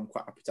 So, I'm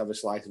quite happy to have a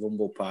slice of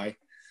humble pie.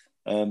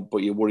 But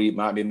you worry it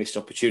might be a missed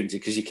opportunity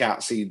because you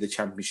can't see the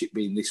Championship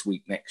being this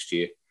week next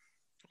year.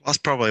 That's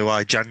probably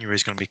why January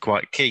is going to be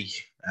quite key.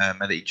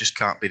 And it just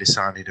can't be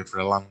decided over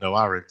Orlando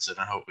Arons, and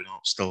I hope we're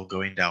not still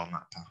going down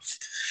that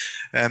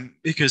path.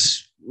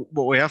 Because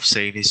what we have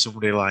seen is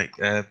somebody like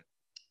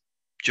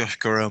Josh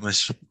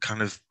Koroma's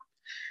kind of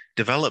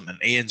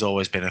development. Ian's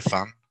always been a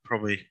fan,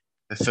 probably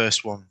the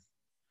first one,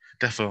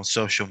 definitely on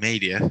social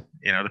media.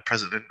 The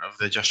president of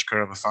the Josh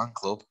Koroma fan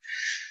club.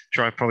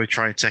 Probably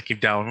try and take him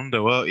down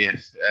under, won't you?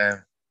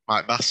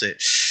 Mike Bassett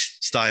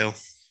style,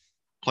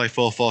 play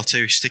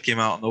 4-4-2, stick him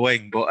out on the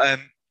wing. But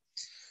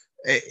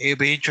it'll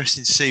be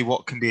interesting to see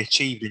what can be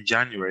achieved in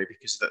January,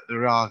 because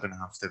there are going to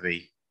have to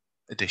be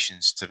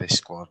additions to this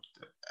squad.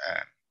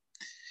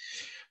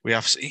 We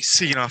have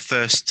seen our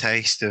first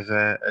taste of,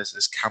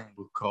 as Cam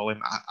would call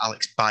him,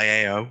 Alex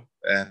Baeo,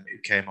 who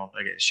came on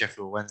against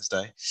Sheffield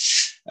Wednesday.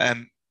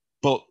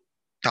 But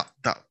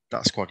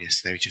that squad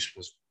yesterday just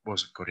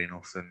wasn't good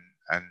enough,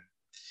 and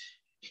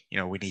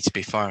we need to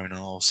be firing on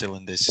all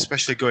cylinders,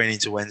 especially going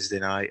into Wednesday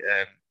night.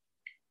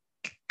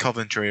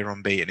 Coventry are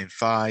unbeaten in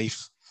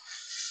 5.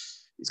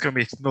 It's going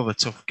to be another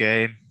tough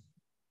game.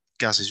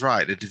 Gaz is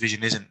right, the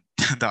division isn't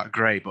that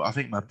great, but I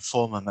think my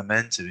form and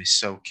momentum is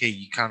so key.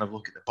 You kind of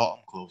look at the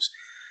bottom clubs,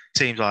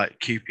 teams like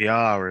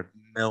QPR and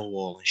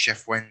Millwall and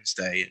Sheffield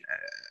Wednesday,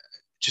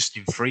 just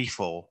in free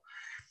fall.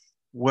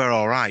 We're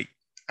all right,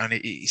 and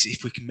it's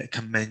if we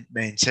can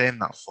maintain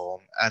that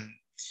form. And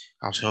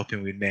I was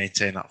hoping we'd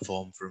maintain that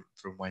form from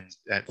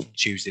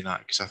Tuesday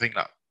night, because I think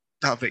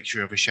that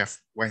victory over Sheffield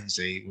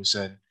Wednesday was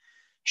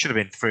should have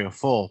been 3 or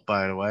 4.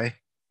 By the way,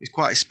 it's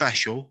quite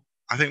special.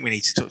 I think we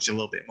need to touch a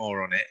little bit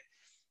more on it,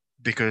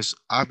 because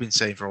I've been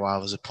saying for a while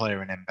there's a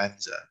player in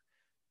Mbenza.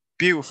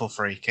 Beautiful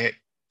free kick.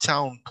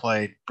 Town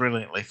played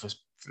brilliantly for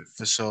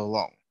so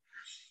long.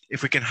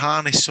 If we can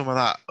harness some of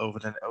that over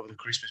the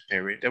Christmas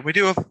period, and we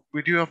do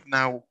have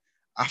now,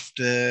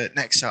 after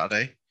next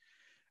Saturday,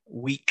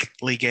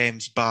 weekly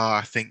games bar,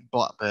 I think,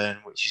 Blackburn,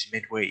 which is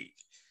midweek.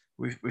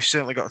 We've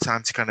certainly got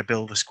time to kind of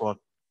build a squad,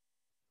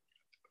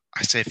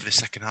 I say, for the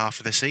second half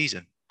of the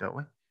season, don't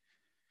we?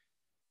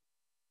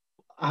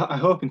 I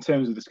hope in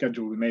terms of the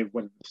schedule we may have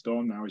weathered the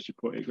storm now, as you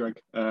put it, Greg.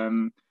 I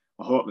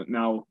hope that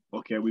now,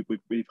 okay, we've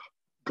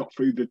got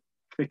through the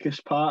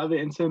thickest part of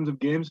it in terms of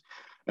games.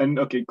 And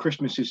okay,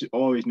 Christmas is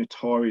always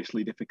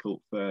notoriously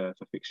difficult for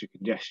fixture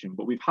congestion,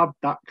 but we've had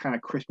that kind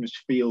of Christmas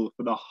feel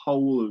for the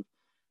whole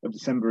of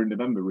December and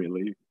November,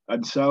 really.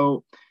 And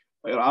so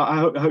I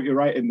hope you're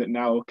right in that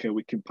now, okay,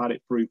 we can pad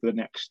it through for the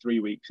next 3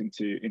 weeks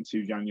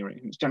into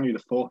January. It's January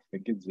the 4th, I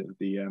think, isn't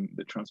it?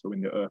 The transfer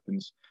window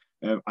opens.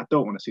 I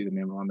don't want to see the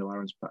name Orlando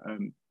Arons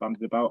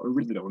bandied about. I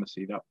really don't want to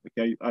see that.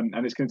 Okay,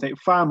 and it's going to take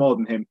far more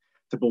than him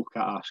to bulk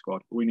out our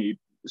squad. We need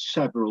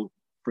several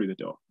through the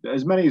door,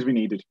 as many as we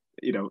needed,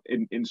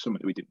 in summer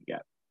that we didn't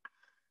get.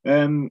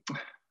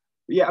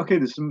 Yeah, okay.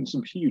 There's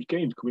some huge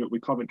games coming up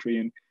with Coventry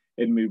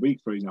in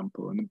midweek, for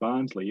example, and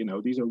Barnsley.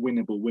 These are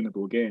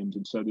winnable games,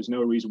 and so there's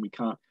no reason we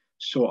can't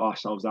sort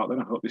ourselves out.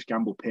 Then I hope this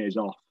gamble pays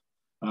off.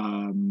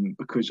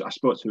 Because I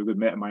spoke to a good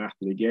mate of mine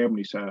after the game, and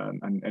he said,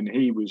 and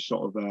he was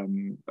sort of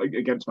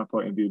against my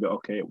point of view that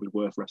okay, it was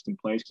worth resting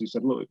players, because he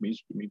said, look, it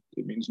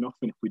means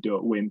nothing if we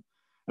don't win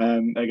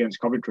against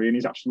Coventry, and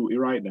he's absolutely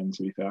right. Then,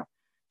 to be fair,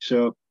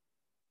 so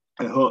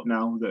I hope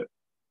now that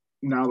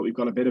we've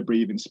got a bit of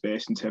breathing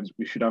space in terms of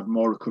we should have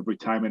more recovery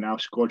time, and our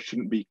squad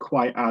shouldn't be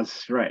quite as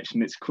stretched,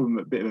 and it's come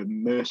at a bit of a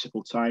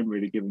merciful time,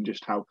 really, given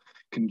just how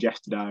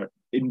congested our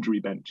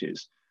injury bench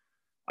is.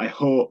 I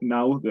hope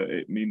now that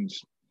it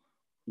means,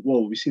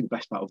 well, we see the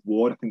best out of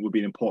Ward. I think would be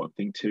an important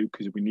thing too,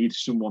 because we need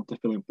someone to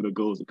fill in for the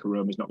goals that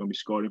Koroma's not going to be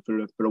scoring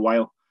for a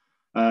while.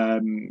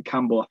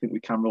 Campbell, I think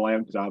we can rely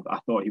on, because I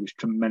thought he was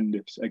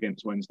tremendous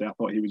against Wednesday. I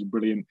thought he was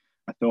brilliant.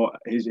 I thought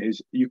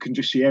his you can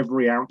just see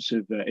every ounce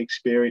of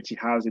experience he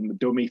has in the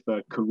dummy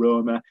for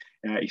Koroma.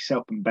 He set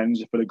up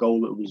Mbenza for the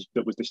goal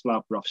that was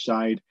disallowed for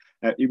offside.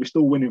 He was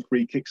still winning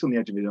free kicks on the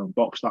edge of his own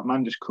box. That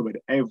man just covered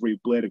every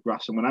blade of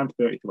grass. And when I'm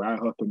 33, I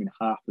hope I'm in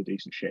half the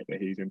decent shape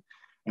that he's in.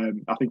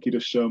 I think he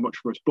does so much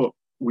for us, but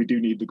we do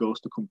need the goals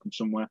to come from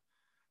somewhere.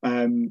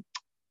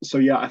 So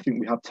yeah, I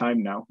think we have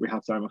time now. We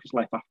have time. His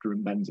life after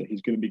Mbenza,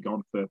 he's going to be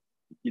gone for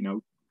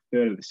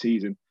third of the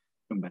season.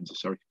 Mbenza,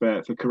 sorry,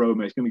 but for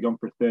Koroma, he's going to be gone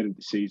for a third of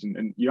the season.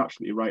 And you're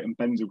absolutely right. And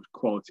Mbenza was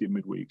quality in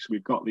midweek, so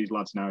we've got these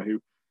lads now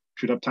who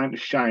should have time to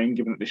shine,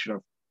 given that they should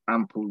have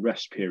ample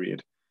rest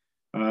period.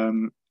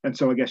 And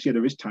so I guess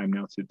there is time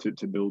now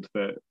to build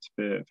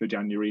for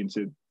January, and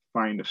to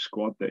find a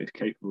squad that is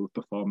capable of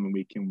performing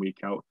week in, week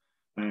out.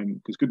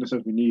 Because goodness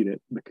knows we need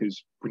it,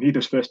 because we need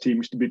those first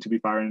teams to be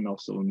firing in all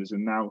cylinders.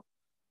 And now,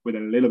 with a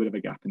little bit of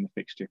a gap in the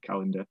fixture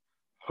calendar,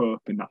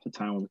 hoping that's the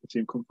time when we can see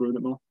them come through a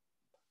bit more.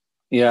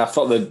 Yeah, I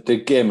thought the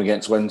game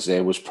against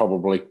Wednesday was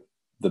probably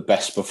the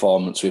best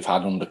performance we've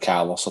had under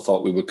Carlos. I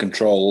thought we were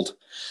controlled.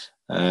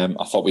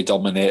 I thought we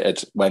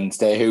dominated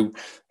Wednesday, who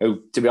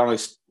to be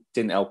honest,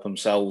 didn't help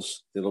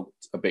themselves. They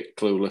looked a bit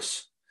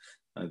clueless.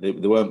 They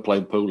weren't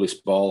playing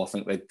Pulis ball. I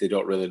think they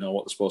don't really know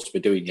what they're supposed to be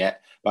doing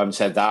yet. But having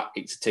said that,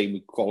 it's a team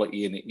with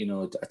quality in it. You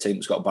know, a team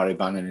that's got Barry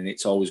Bannon in it,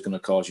 it's always going to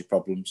cause you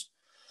problems.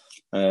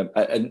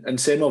 And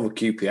same over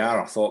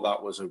QPR. I thought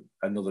that was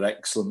another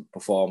excellent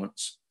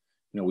performance.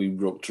 You know, we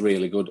looked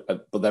really good.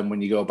 But then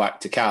when you go back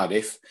to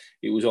Cardiff,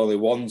 it was only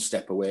one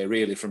step away,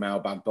 really, from how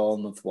bad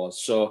Bournemouth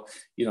was. So,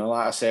 you know,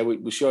 like I say,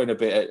 we're showing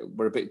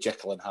we're a bit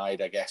Jekyll and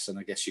Hyde, I guess. And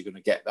I guess you're going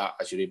to get that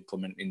as you're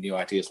implementing new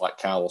ideas like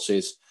Carlos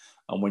is.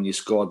 And when your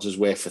squad's as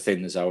wafer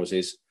thin as ours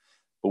is.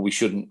 But we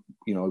shouldn't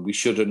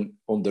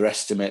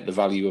underestimate the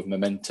value of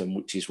momentum,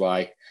 which is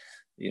why,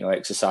 you know,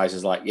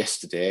 exercises like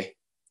yesterday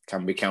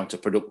can be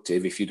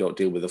counterproductive if you don't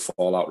deal with the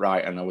fallout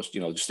right. And I was, you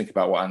know, just think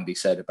about what Andy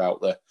said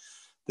about the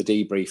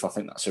debrief. I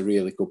think that's a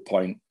really good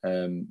point.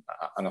 And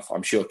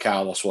I'm sure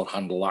Carlos will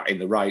handle that in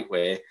the right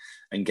way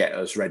and get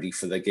us ready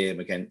for the game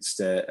against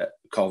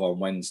Cov on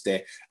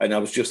Wednesday. And I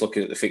was just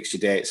looking at the fixture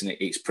dates, and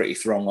it's pretty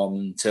throng on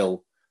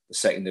until the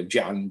 2nd of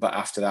Jan. But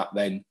after that,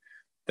 then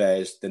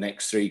there's the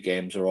next 3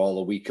 games are all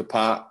a week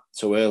apart.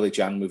 So early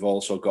Jan, we've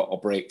also got a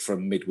break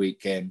from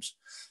midweek games.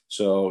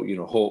 So, you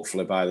know,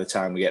 hopefully by the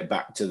time we get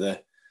back to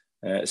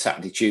the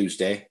Saturday,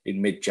 Tuesday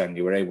in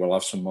mid-January, we'll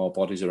have some more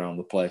bodies around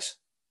the place.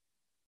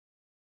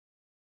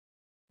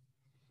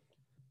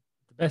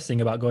 The best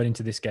thing about going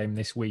into this game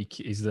this week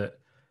is that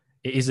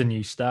it is a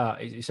new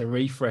start. It's a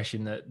refresh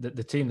in that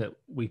the team that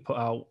we put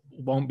out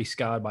won't be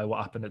scarred by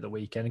what happened at the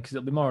weekend because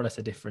it'll be more or less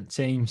a different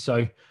team.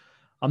 So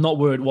I'm not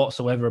worried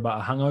whatsoever about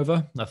a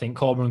hangover. I think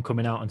Corberan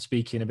coming out and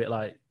speaking a bit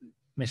like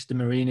Mr.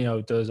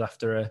 Mourinho does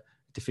after a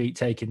defeat,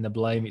 taking the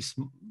blame. It's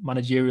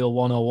managerial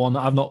 101.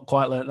 I've not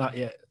quite learned that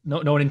yet. No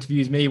one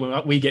interviews me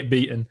when we get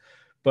beaten.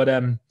 But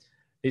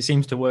it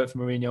seems to work for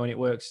Mourinho, and it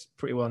works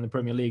pretty well in the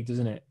Premier League,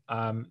 doesn't it?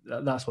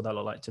 That's what that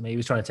looked like to me. He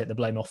was trying to take the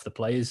blame off the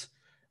players.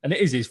 And it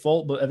is his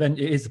fault, but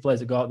eventually it is the players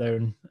that go out there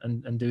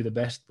and do the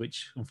best,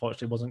 which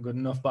unfortunately wasn't good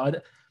enough.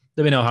 But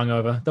there'll be no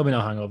hangover. There'll be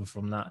no hangover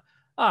from that.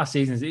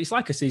 It's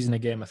like a season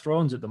of Game of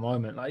Thrones at the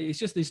moment. Like, it's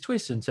just these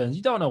twists and turns.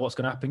 You don't know what's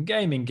going to happen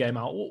game in, game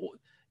out.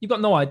 You've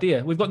got no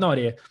idea. We've got no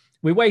idea.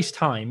 We waste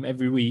time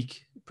every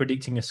week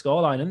predicting a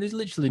scoreline, and there's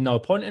literally no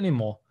point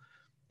anymore.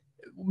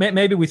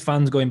 Maybe with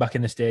fans going back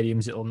in the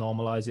stadiums, it'll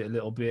normalise it a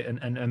little bit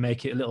and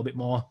make it a little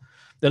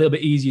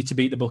bit easier to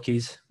beat the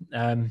bookies.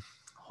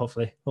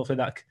 Hopefully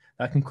that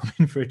can come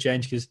in for a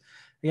change, because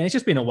again, it's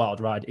just been a wild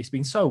ride. It's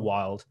been so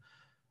wild.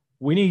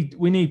 We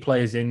need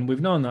players in.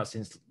 We've known that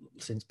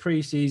since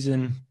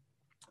pre-season.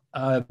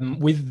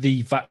 With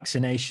the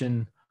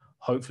vaccination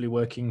hopefully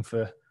working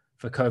for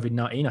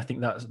COVID-19, I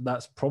think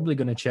that's probably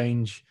going to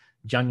change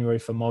January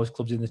for most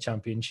clubs in the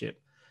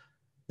Championship.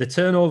 The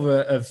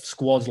turnover of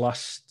squads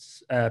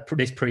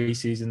this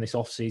pre-season, this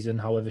off-season,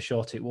 however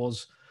short it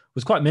was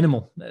quite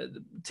minimal.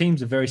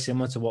 Teams are very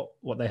similar to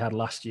what they had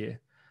last year.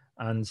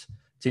 And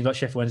teams like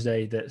Sheffield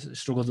Wednesday that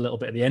struggled a little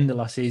bit at the end of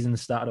last season,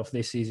 started off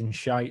this season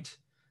shite.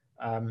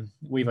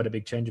 We've had a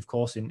big change, of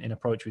course, in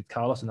approach with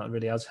Carlos, and that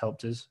really has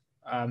helped us.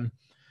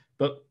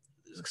 But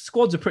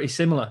squads are pretty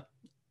similar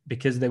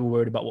because they were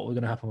worried about what was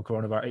going to happen with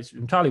coronavirus. It's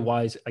entirely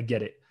wise. I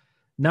get it.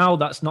 Now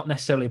that's not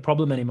necessarily a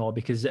problem anymore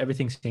because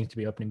everything seems to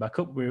be opening back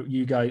up. We're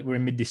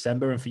in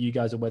mid-December, and for you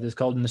guys, the weather's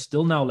cold, and they're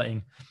still now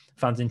letting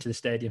fans into the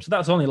stadium. So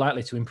that's only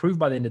likely to improve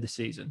by the end of the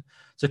season.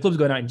 So clubs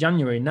going out in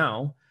January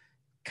now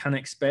can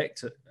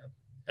expect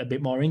a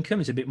bit more income.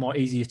 It's a bit more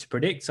easier to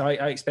predict. So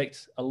I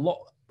expect a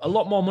lot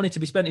more money to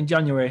be spent in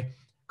January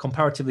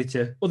comparatively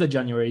to other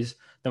Januaries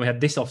than we had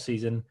this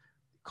off-season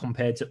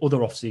compared to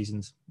other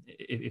off-seasons,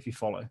 if you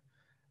follow.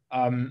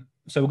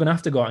 So we're going to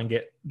have to go out and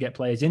get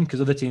players in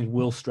because other teams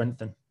will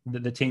strengthen.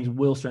 The teams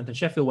will strengthen.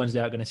 Sheffield Wednesday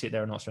are going to sit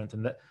there and not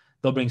strengthen.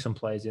 They'll bring some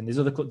players in. There's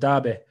other club,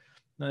 Derby.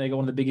 They got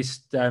one of the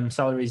biggest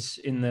salaries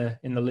in the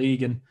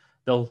league, and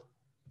they'll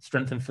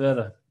strengthen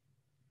further.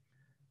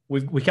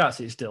 We can't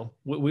sit still.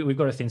 We've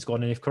got a thin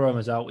squad, and if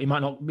Koroma's out,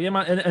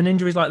 and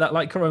injuries like that,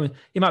 like Koroma,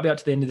 he might be out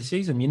to the end of the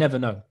season. You never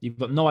know. You've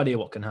got no idea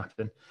what can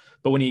happen.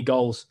 But we need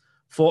goals.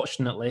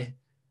 Fortunately,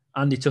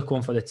 Andy took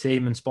one for the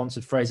team and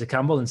sponsored Fraser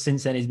Campbell, and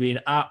since then he's been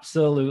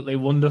absolutely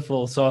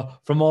wonderful. So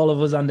from all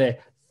of us, Andy,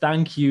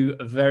 thank you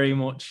very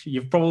much.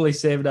 You've probably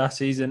saved our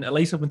season, at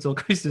least up until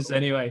Christmas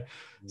anyway.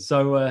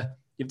 So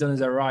you've done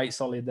us a right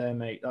solid there,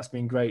 mate. That's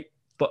been great.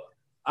 But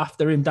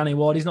after him, Danny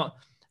Ward's not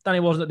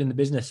in the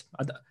business.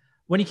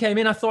 When he came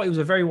in, I thought he was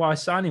a very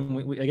wise signing.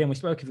 We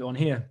spoke of it on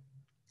here.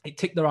 It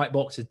ticked the right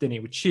boxes, didn't he?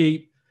 We're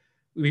cheap.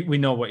 We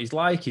know what he's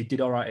like. He did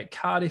all right at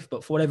Cardiff,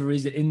 but for whatever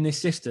reason, in this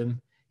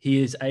system,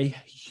 he is a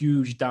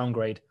huge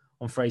downgrade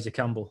on Fraser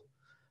Campbell.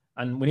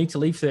 And we need to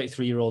leave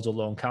 33-year-olds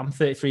alone, Cam.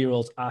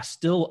 33-year-olds are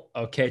still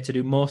okay to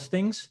do most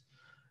things.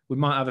 We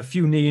might have a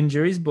few knee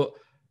injuries, but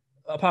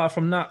apart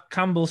from that,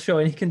 Campbell's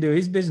showing he can do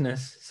his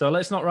business. So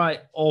let's not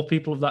write all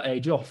people of that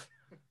age off.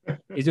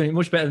 He's doing it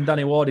much better than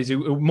Danny Ward is,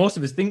 who most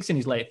of us thinks in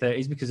his late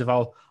 30s because of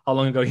how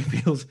long ago he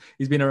feels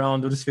he's been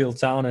around Huddersfield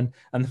Town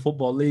and the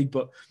Football League.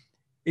 But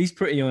he's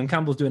pretty young, and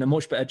Campbell's doing a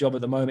much better job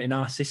at the moment in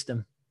our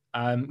system.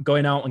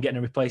 Going out and getting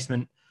a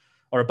replacement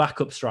or a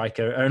backup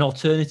striker or an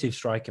alternative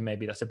striker,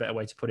 maybe that's a better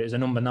way to put it, as a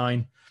number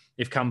 9,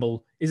 if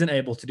Campbell isn't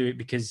able to do it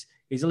because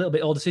he's a little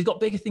bit older. So he's got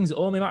bigger things at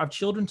home. He might have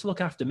children to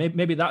look after.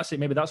 Maybe that's it.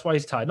 Maybe that's why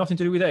he's tired. Nothing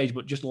to do with age,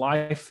 but just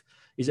life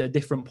is at a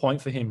different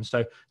point for him.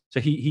 So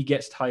he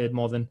gets tired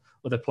more than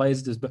other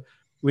players does. But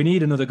we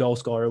need another goal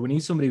scorer. We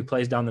need somebody who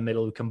plays down the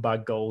middle who can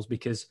bag goals,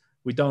 because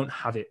we don't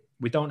have it.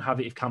 We don't have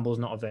it if Campbell's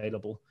not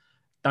available.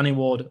 Danny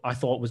Ward, I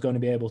thought, was going to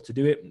be able to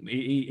do it.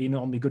 He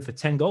normally good for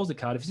 10 goals at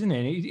Cardiff, isn't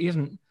he? He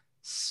hasn't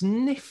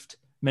sniffed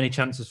many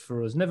chances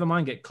for us. Never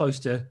mind get close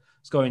to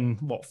scoring,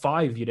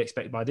 5 you'd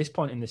expect by this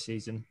point in the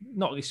season.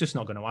 It's just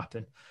not going to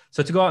happen.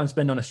 So to go out and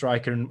spend on a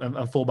striker and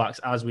fullbacks,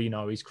 as we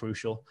know, is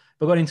crucial.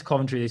 But going into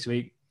Coventry this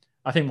week,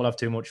 I think we'll have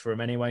too much for him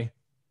anyway.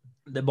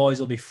 The boys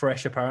will be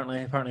fresh,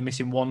 apparently. Apparently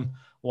missing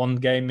one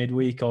game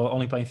midweek or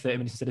only playing 30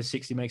 minutes instead of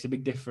 60 makes a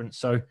big difference.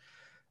 So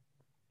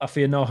I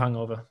fear no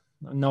hangover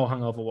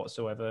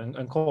whatsoever.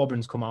 And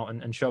Corbyn's come out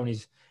and shown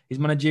his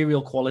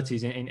managerial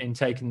qualities in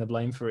taking the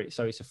blame for it.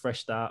 So it's a fresh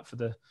start for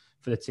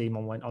the team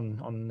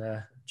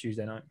on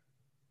Tuesday night.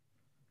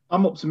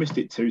 I'm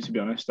optimistic too, to be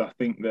honest. I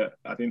think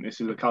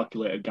this is a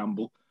calculated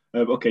gamble.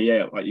 Like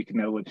you can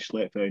never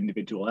legislate for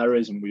individual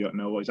errors, and we don't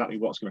know exactly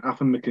what's going to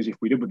happen, because if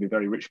we did, we'd be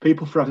very rich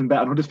people for having bet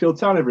on Huddersfield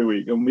Town every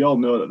week, and we all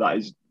know that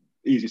is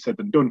easier said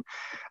than done.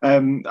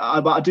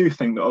 But I do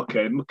think that look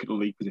at the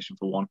league position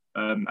for one.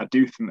 I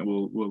do think that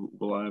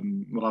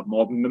we'll have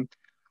more than them.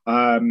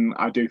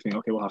 I do think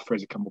we'll have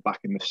Fraser Campbell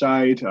back in the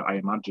side. I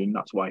imagine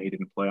that's why he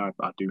didn't play.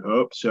 I do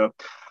hope so.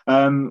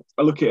 I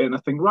look at it and I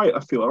think, right, I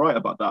feel all right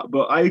about that.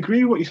 But I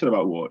agree with what you said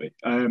about Wardy.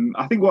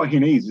 I think what he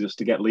needs is just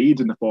to get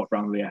Leeds in the 4th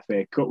round of the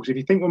FA Cup. Because if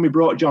you think when we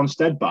brought John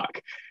Stead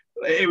back,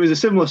 it was a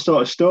similar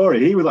sort of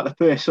story. He was like the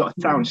first sort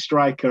of town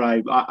striker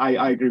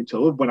I grew to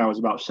love when I was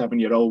about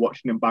 7-year-old,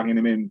 watching him banging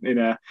him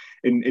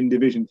in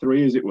Division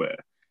 3, as it were.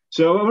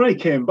 So when he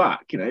came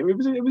back, it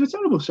was a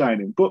terrible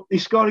signing, but he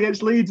scored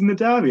against Leeds in the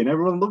derby, and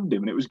everyone loved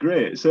him, and it was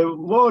great. So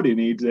Wardy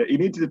needs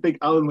a big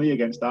Alan Lee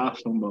against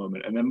Arsenal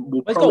moment, and then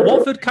he's got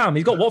Watford, Cam.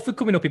 He's got Watford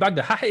coming up. He bagged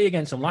a hat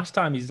against them last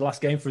time. His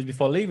last game for us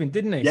before leaving,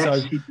 didn't he? Yes,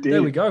 so he did.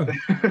 There we go.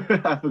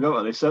 I forgot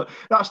about this. So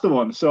that's the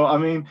one. So I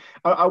mean,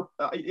 I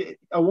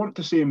want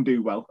to see him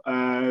do well.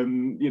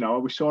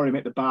 We saw him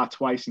hit the bar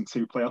twice in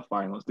 2 playoff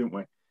finals, didn't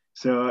we?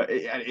 So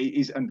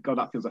and God,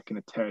 that feels like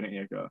an eternity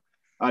ago.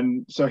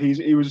 And so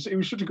he was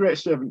such a great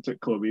servant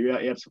at club. He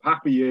had some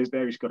happy years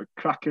there. He's got a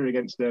cracker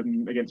against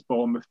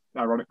Bournemouth,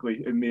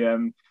 ironically, in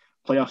the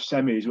playoff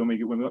semis when we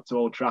got to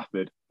Old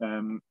Trafford.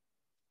 And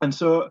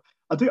so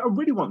I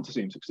really want to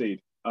see him succeed.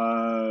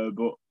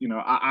 But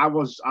I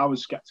was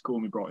sceptical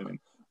when we brought him in,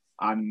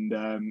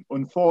 and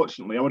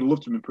unfortunately, I would have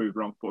loved to improve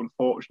wrong, but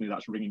unfortunately,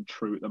 that's ringing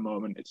true at the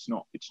moment. It's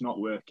not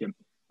working.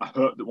 I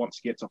hope that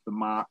once he gets off the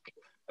mark,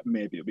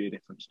 maybe it'll be a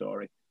different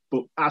story.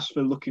 But as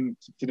for looking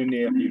to the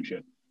near future,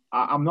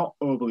 I'm not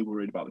overly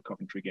worried about the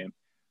Coventry game.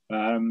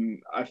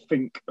 I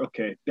think,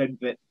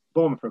 they're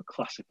Bournemouth are a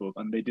classic club,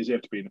 and they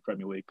deserve to be in the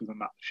Premier League, because on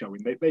that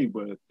showing,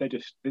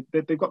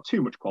 they've got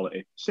too much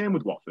quality. Same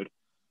with Watford.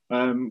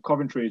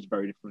 Coventry is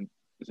very different.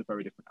 It's a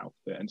very different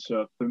outfit. And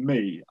so for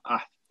me, I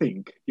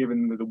think,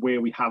 given the way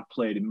we have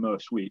played in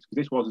most weeks,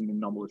 because this wasn't an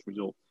anomalous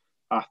result,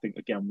 I think,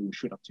 again, we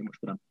should have too much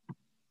for them.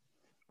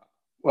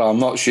 Well, I'm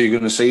not sure you're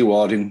going to see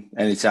Warding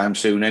anytime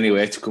soon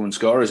anyway to come and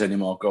score us any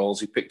more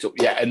goals. He picked up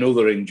yet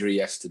another injury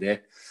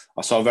yesterday.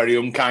 I saw a very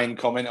unkind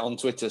comment on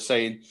Twitter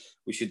saying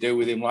we should do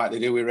with him like they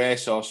do with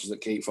racehorses that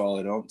keep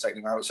falling on, take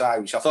them outside,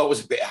 which I thought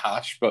was a bit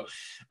harsh. But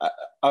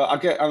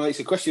it's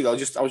a question. I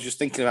was just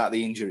thinking about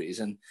the injuries,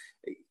 and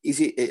is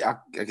it? I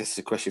guess it's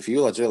a question for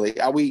you lads. Really,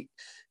 are we?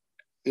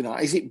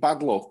 Is it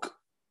bad luck,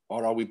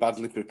 or are we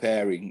badly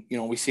preparing?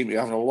 We seem to be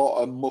having a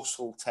lot of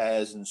muscle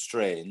tears and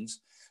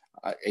strains.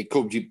 It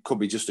could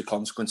be just a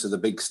consequence of the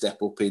big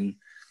step up in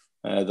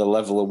the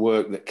level of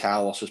work that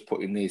Carlos has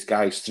put in these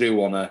guys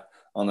through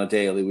on a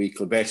daily,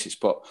 weekly basis.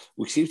 But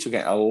we seem to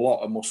get a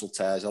lot of muscle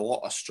tears, a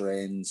lot of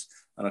strains,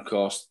 and of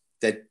course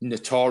they're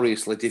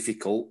notoriously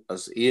difficult,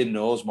 as Ian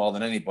knows more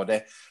than anybody.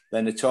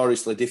 They're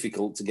notoriously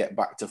difficult to get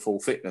back to full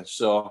fitness.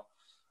 So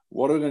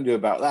what are we going to do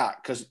about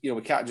that? Because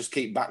we can't just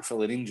keep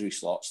backfilling injury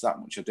slots. That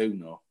much I do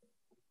know.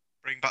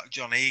 Bring back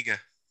John Eager.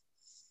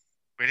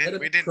 We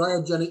didn't.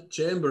 Cryogenic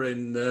chamber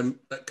in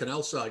at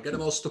Canalside. Get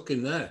them all stuck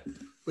in there.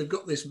 We've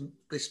got this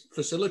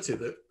facility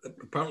that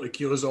apparently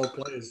cures all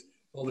players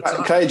all the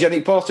time.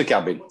 Cryogenic porter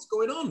cabin. What's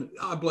going on?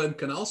 I blame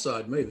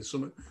Canalside. Me, there's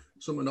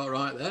something not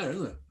right there,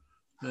 isn't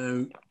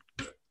there?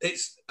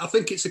 I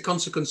think it's a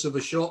consequence of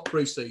a short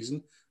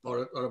pre-season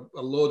or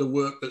a load of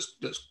work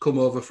that's come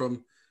over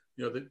from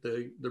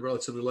the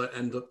relatively late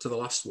end up to the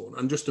last one,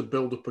 and just to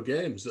build up a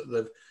games that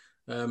they've.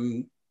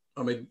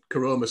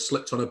 Karoma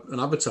slipped on an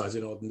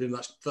advertising order, and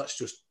that's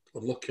just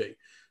unlucky.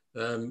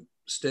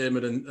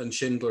 Stamen and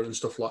Schindler and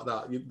stuff like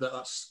that.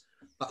 That's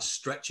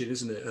stretching,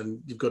 isn't it?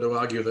 And you've got to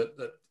argue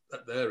that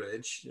at their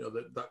age,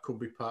 that could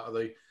be part of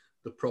the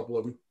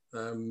problem.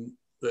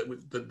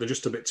 That they're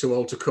just a bit too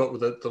old to cope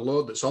with the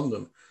load that's on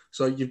them.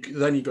 So you've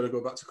got to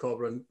go back to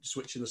Cobra and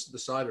switching the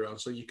side around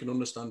so you can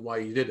understand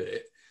why he did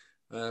it.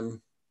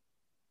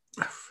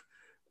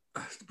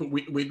 But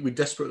we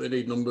desperately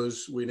need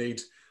numbers.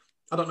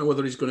 I don't know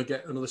whether he's going to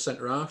get another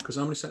centre half, because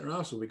how many centre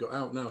halves have we got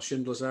out now?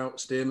 Schindler's out,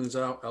 Stearman's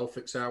out,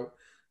 Elphick's out.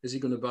 Is he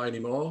going to buy any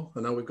more? I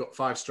know we've got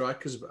 5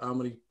 strikers, but how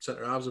many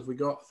centre halves have we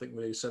got? I think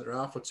we need a centre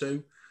half or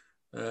 2.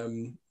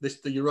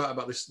 You're right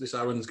about this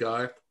Aaron's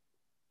guy.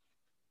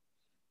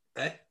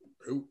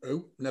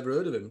 Who? Never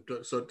heard of him.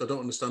 So I don't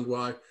understand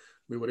why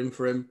we were in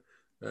for him.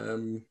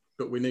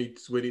 But we need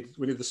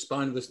the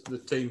spine of the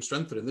team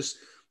strengthening.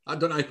 I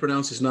don't know how you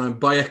pronounce his name,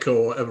 Bayeko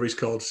or whatever he's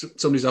called.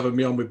 Somebody's having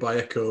me on with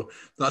Bayeko.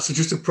 That's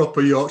just a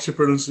proper Yorkshire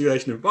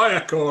pronunciation of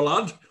Bayeko,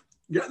 lad.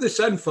 Get this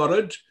end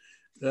forward.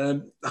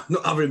 I'm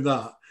not having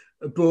that.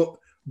 But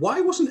why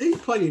wasn't he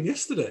playing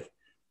yesterday?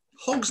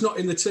 Hogg's not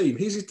in the team.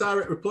 He's his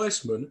direct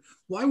replacement.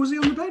 Why was he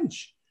on the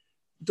bench?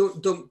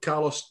 Don't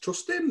Carlos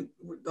trust him?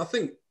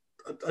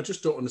 I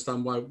just don't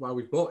understand why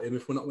we bought him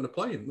if we're not going to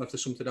play him, if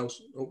there's something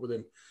else up with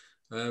him.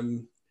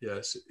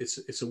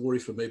 It's a worry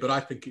for me, but I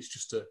think it's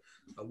just a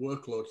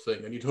workload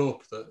thing, and you'd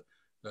hope that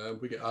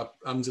we get our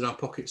hands in our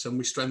pockets and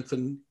we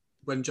strengthen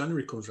when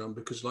January comes around,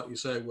 because, like you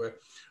say, we're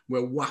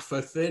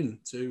wafer thin,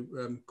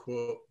 to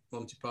quote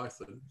Monty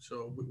Python.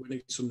 So we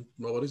need some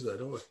more bodies there,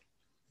 don't we?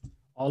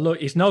 Oh,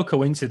 look, it's no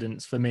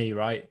coincidence for me,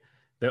 right,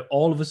 that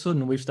all of a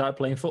sudden we've started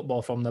playing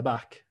football from the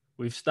back.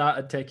 We've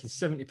started taking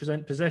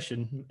 70%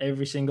 possession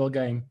every single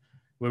game.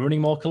 We're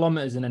running more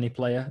kilometres than any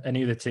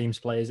other team's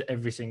players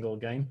every single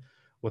game.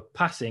 We're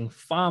passing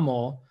far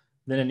more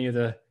than any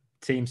other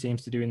team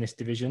seems to do in this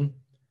division.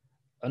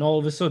 And all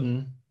of a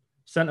sudden,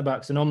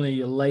 centre-backs are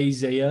normally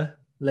lazier,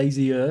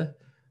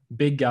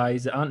 big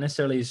guys that aren't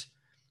necessarily as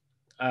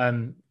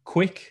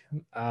quick.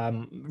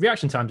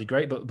 Reaction times are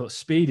great, but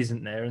speed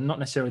isn't there, and not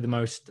necessarily the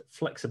most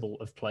flexible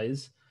of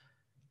players.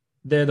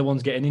 They're the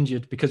ones getting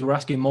injured because we're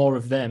asking more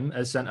of them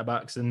as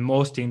centre-backs than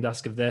most teams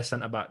ask of their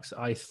centre-backs.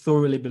 I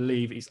thoroughly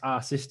believe it's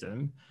our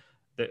system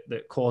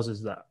that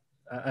causes that.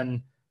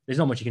 And there's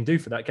not much you can do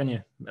for that, can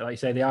you? Like you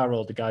say, they are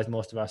older guys,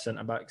 most of our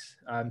centre-backs.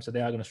 So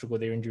they are going to struggle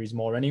with their injuries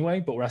more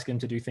anyway, but we're asking them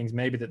to do things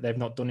maybe that they've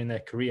not done in their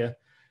career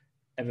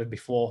ever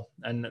before.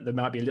 And they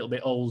might be a little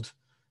bit old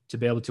to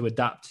be able to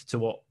adapt to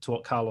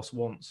what Carlos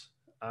wants.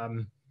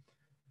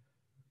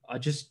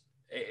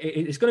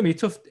 It's going to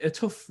be a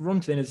tough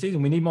run to the end of the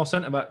season. We need more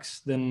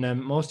centre-backs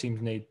than most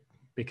teams need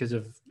because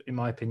of, in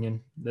my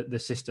opinion, the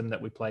system that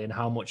we play and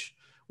how much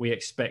we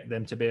expect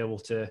them to be able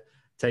to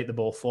take the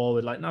ball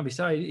forward. Like Naby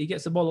said, he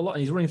gets the ball a lot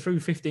and he's running through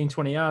 15,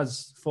 20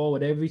 yards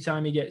forward every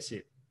time he gets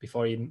it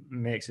before he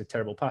makes a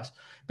terrible pass.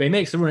 But he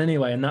makes the run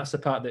anyway, and that's the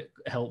part that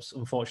helps,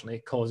 unfortunately,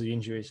 cause the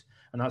injuries.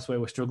 And that's where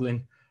we're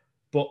struggling.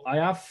 But I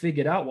have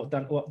figured out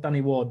what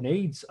Danny Ward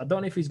needs. I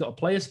don't know if he's got a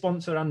player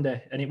sponsor,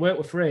 Andy, and it worked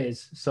with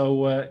Fraze.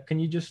 So can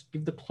you just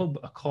give the club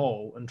a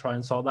call and try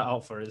and sort that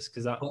out for us?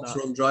 Because that's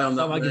run dry on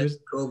that.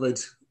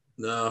 COVID.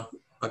 No,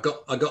 I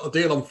got a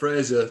deal on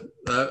Fraser.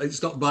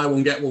 It's not buy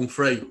one get one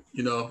free.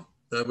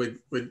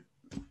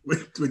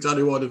 With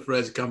Danny Ward and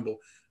Fraser Campbell.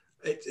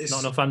 It's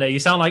not enough, Andy. You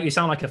sound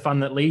like a fan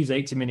that leaves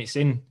 80 minutes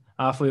in,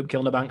 halfway up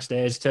Kilderbank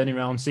stairs, turning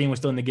around, seeing we're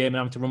still in the game, and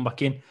having to run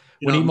back in.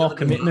 We need more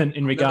commitment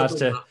in regards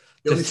to.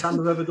 The only time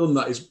I've ever done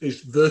that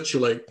is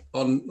virtually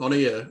on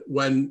here,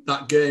 when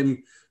that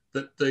game,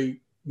 the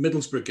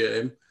Middlesbrough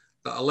game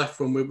that I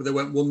left when they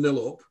went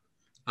 1-0 up,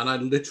 and I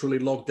literally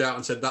logged out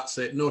and said, that's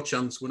it, no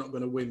chance, we're not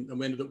going to win. And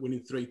we ended up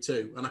winning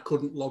 3-2. And I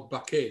couldn't log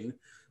back in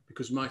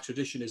because my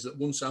tradition is that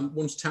once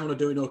Town are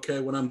doing okay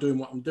when I'm doing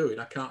what I'm doing,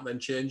 I can't then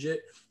change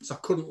it. So I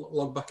couldn't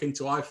log back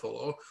into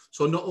iFollow.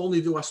 So not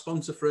only do I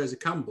sponsor Fraser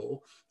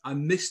Campbell, I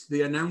missed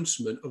the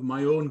announcement of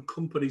my own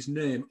company's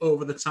name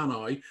over the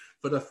tannoy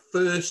for the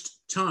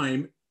first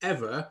time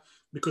ever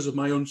because of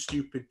my own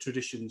stupid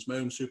traditions, my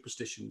own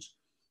superstitions.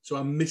 So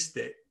I missed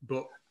it.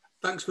 But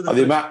thanks for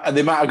the amount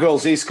of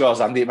goals he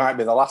scores, Andy. It might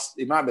be the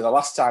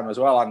last time as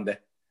well, Andy.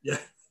 Yeah.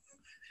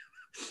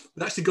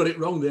 They actually got it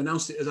wrong. They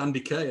announced it as Andy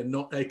K and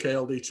not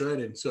AKLD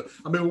Training. So,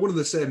 I mean, we're one of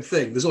the same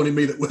thing. There's only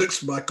me that works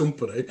for my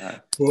company. Yeah.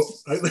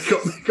 But they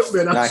got me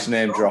announced. Nice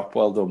name drop.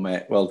 Well done,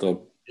 mate. Well done.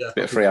 Yeah,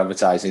 bit of free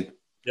advertising.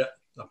 Yeah,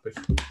 happy.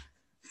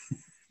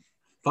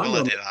 We'll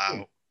edit that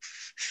out.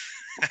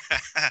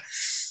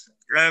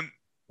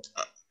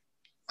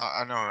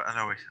 I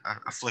know.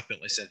 I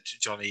flippantly said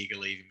John Eager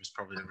leaving was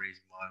probably the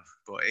reason why,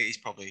 but it is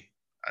probably,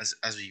 as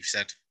you've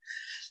said,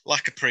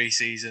 lack of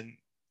pre-season.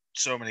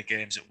 So many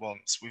games at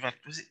once. We've had,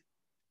 was it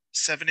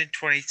 7 in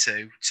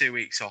 22, 2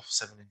 weeks off,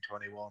 7 in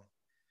 21.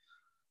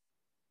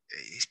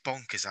 It's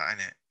bonkers, that,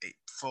 isn't it?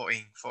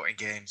 14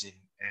 games in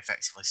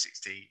effectively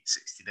 60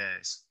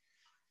 days.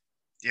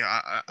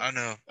 Yeah, I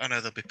know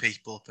there'll be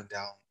people up and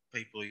down,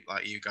 people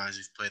like you guys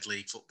who've played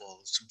league football,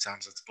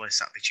 sometimes have to play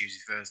Saturday,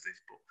 Tuesday,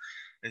 Thursdays,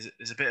 but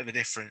there's a bit of a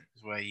difference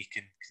where you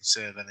can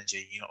conserve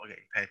energy, you're not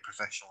getting paid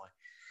professionally.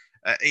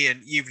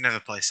 Ian, you've never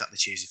played Saturday,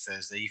 Tuesday,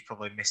 Thursday. You've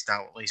probably missed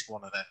out at least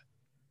one of them.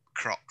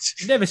 crocked.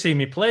 You never seen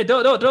me play.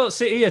 Don't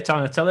sit here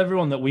trying to tell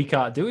everyone that we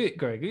can't do it,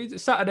 Greg.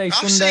 Saturday, I've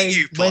Sunday,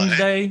 seen you play.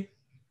 Wednesday.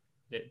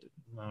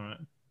 All right.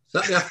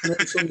 Saturday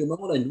afternoon, Sunday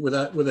morning with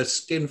a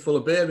skin full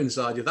of beer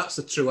inside you. That's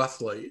the true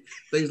athlete.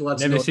 These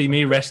lads Never see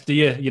me rest, do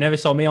you? You never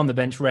saw me on the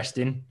bench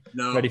resting,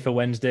 ready for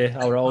Wednesday.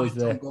 I were always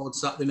there. On board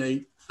Saturday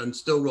night and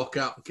still rock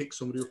out and kick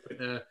somebody up in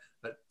there.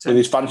 With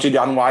his fancy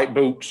Dan White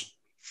boots.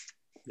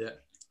 Yeah.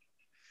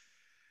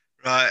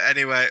 Right,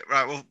 anyway,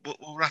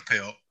 we'll wrap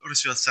it up.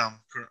 Huddersfield Town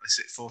currently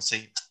sit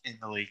 14th in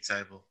the league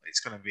table.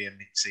 It's going to be a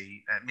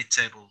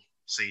mid-table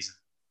season,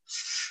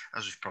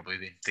 as we've probably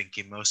been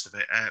thinking most of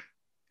it.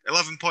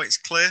 11 points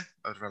clear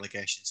of the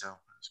relegation zone.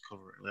 It's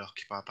currently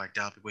occupied by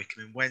Derby,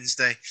 Wycombe and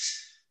Wednesday,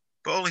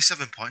 but only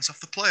 7 points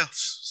off the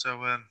playoffs. So,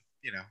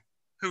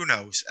 who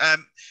knows?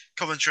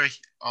 Coventry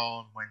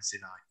on Wednesday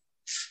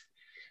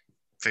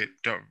night.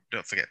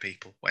 Don't forget,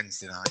 people.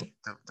 Wednesday night.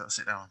 Don't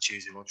sit down on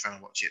Tuesday while trying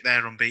to watch it.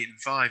 They're unbeaten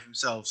 5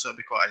 themselves, so it'll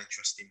be quite an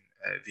interesting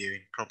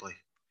viewing.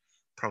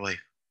 Probably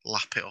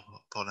lap it up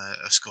on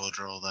a score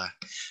draw there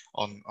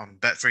on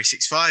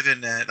Bet365,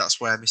 and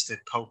that's where Mr.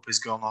 Pope has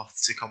gone off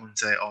to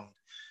commentate on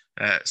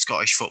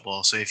Scottish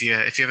football. So if you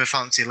ever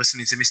fancy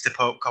listening to Mr.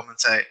 Pope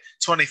commentate,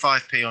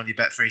 25p on your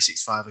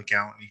Bet365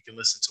 account, and you can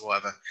listen to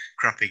whatever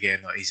crappy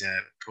game that he's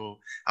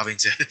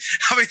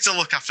having to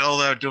look after.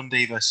 Although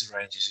Dundee versus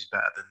Rangers is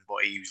better than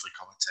what he usually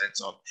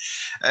commentates on.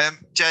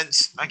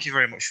 Gents, thank you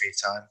very much for your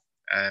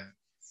time.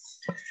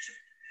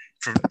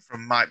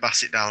 From Mike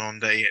Bassett down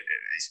under,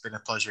 it's been a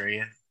pleasure,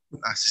 Ian.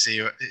 Nice to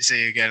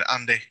see you again.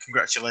 Andy,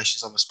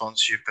 congratulations on the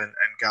sponsorship, and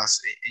Gaz,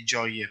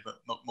 enjoy your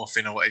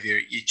muffin or whatever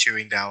you're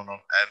chewing down on.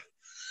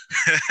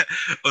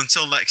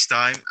 Until next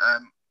time,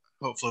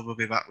 hopefully we'll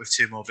be back with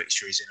 2 more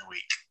victories in a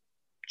week.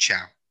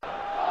 Ciao.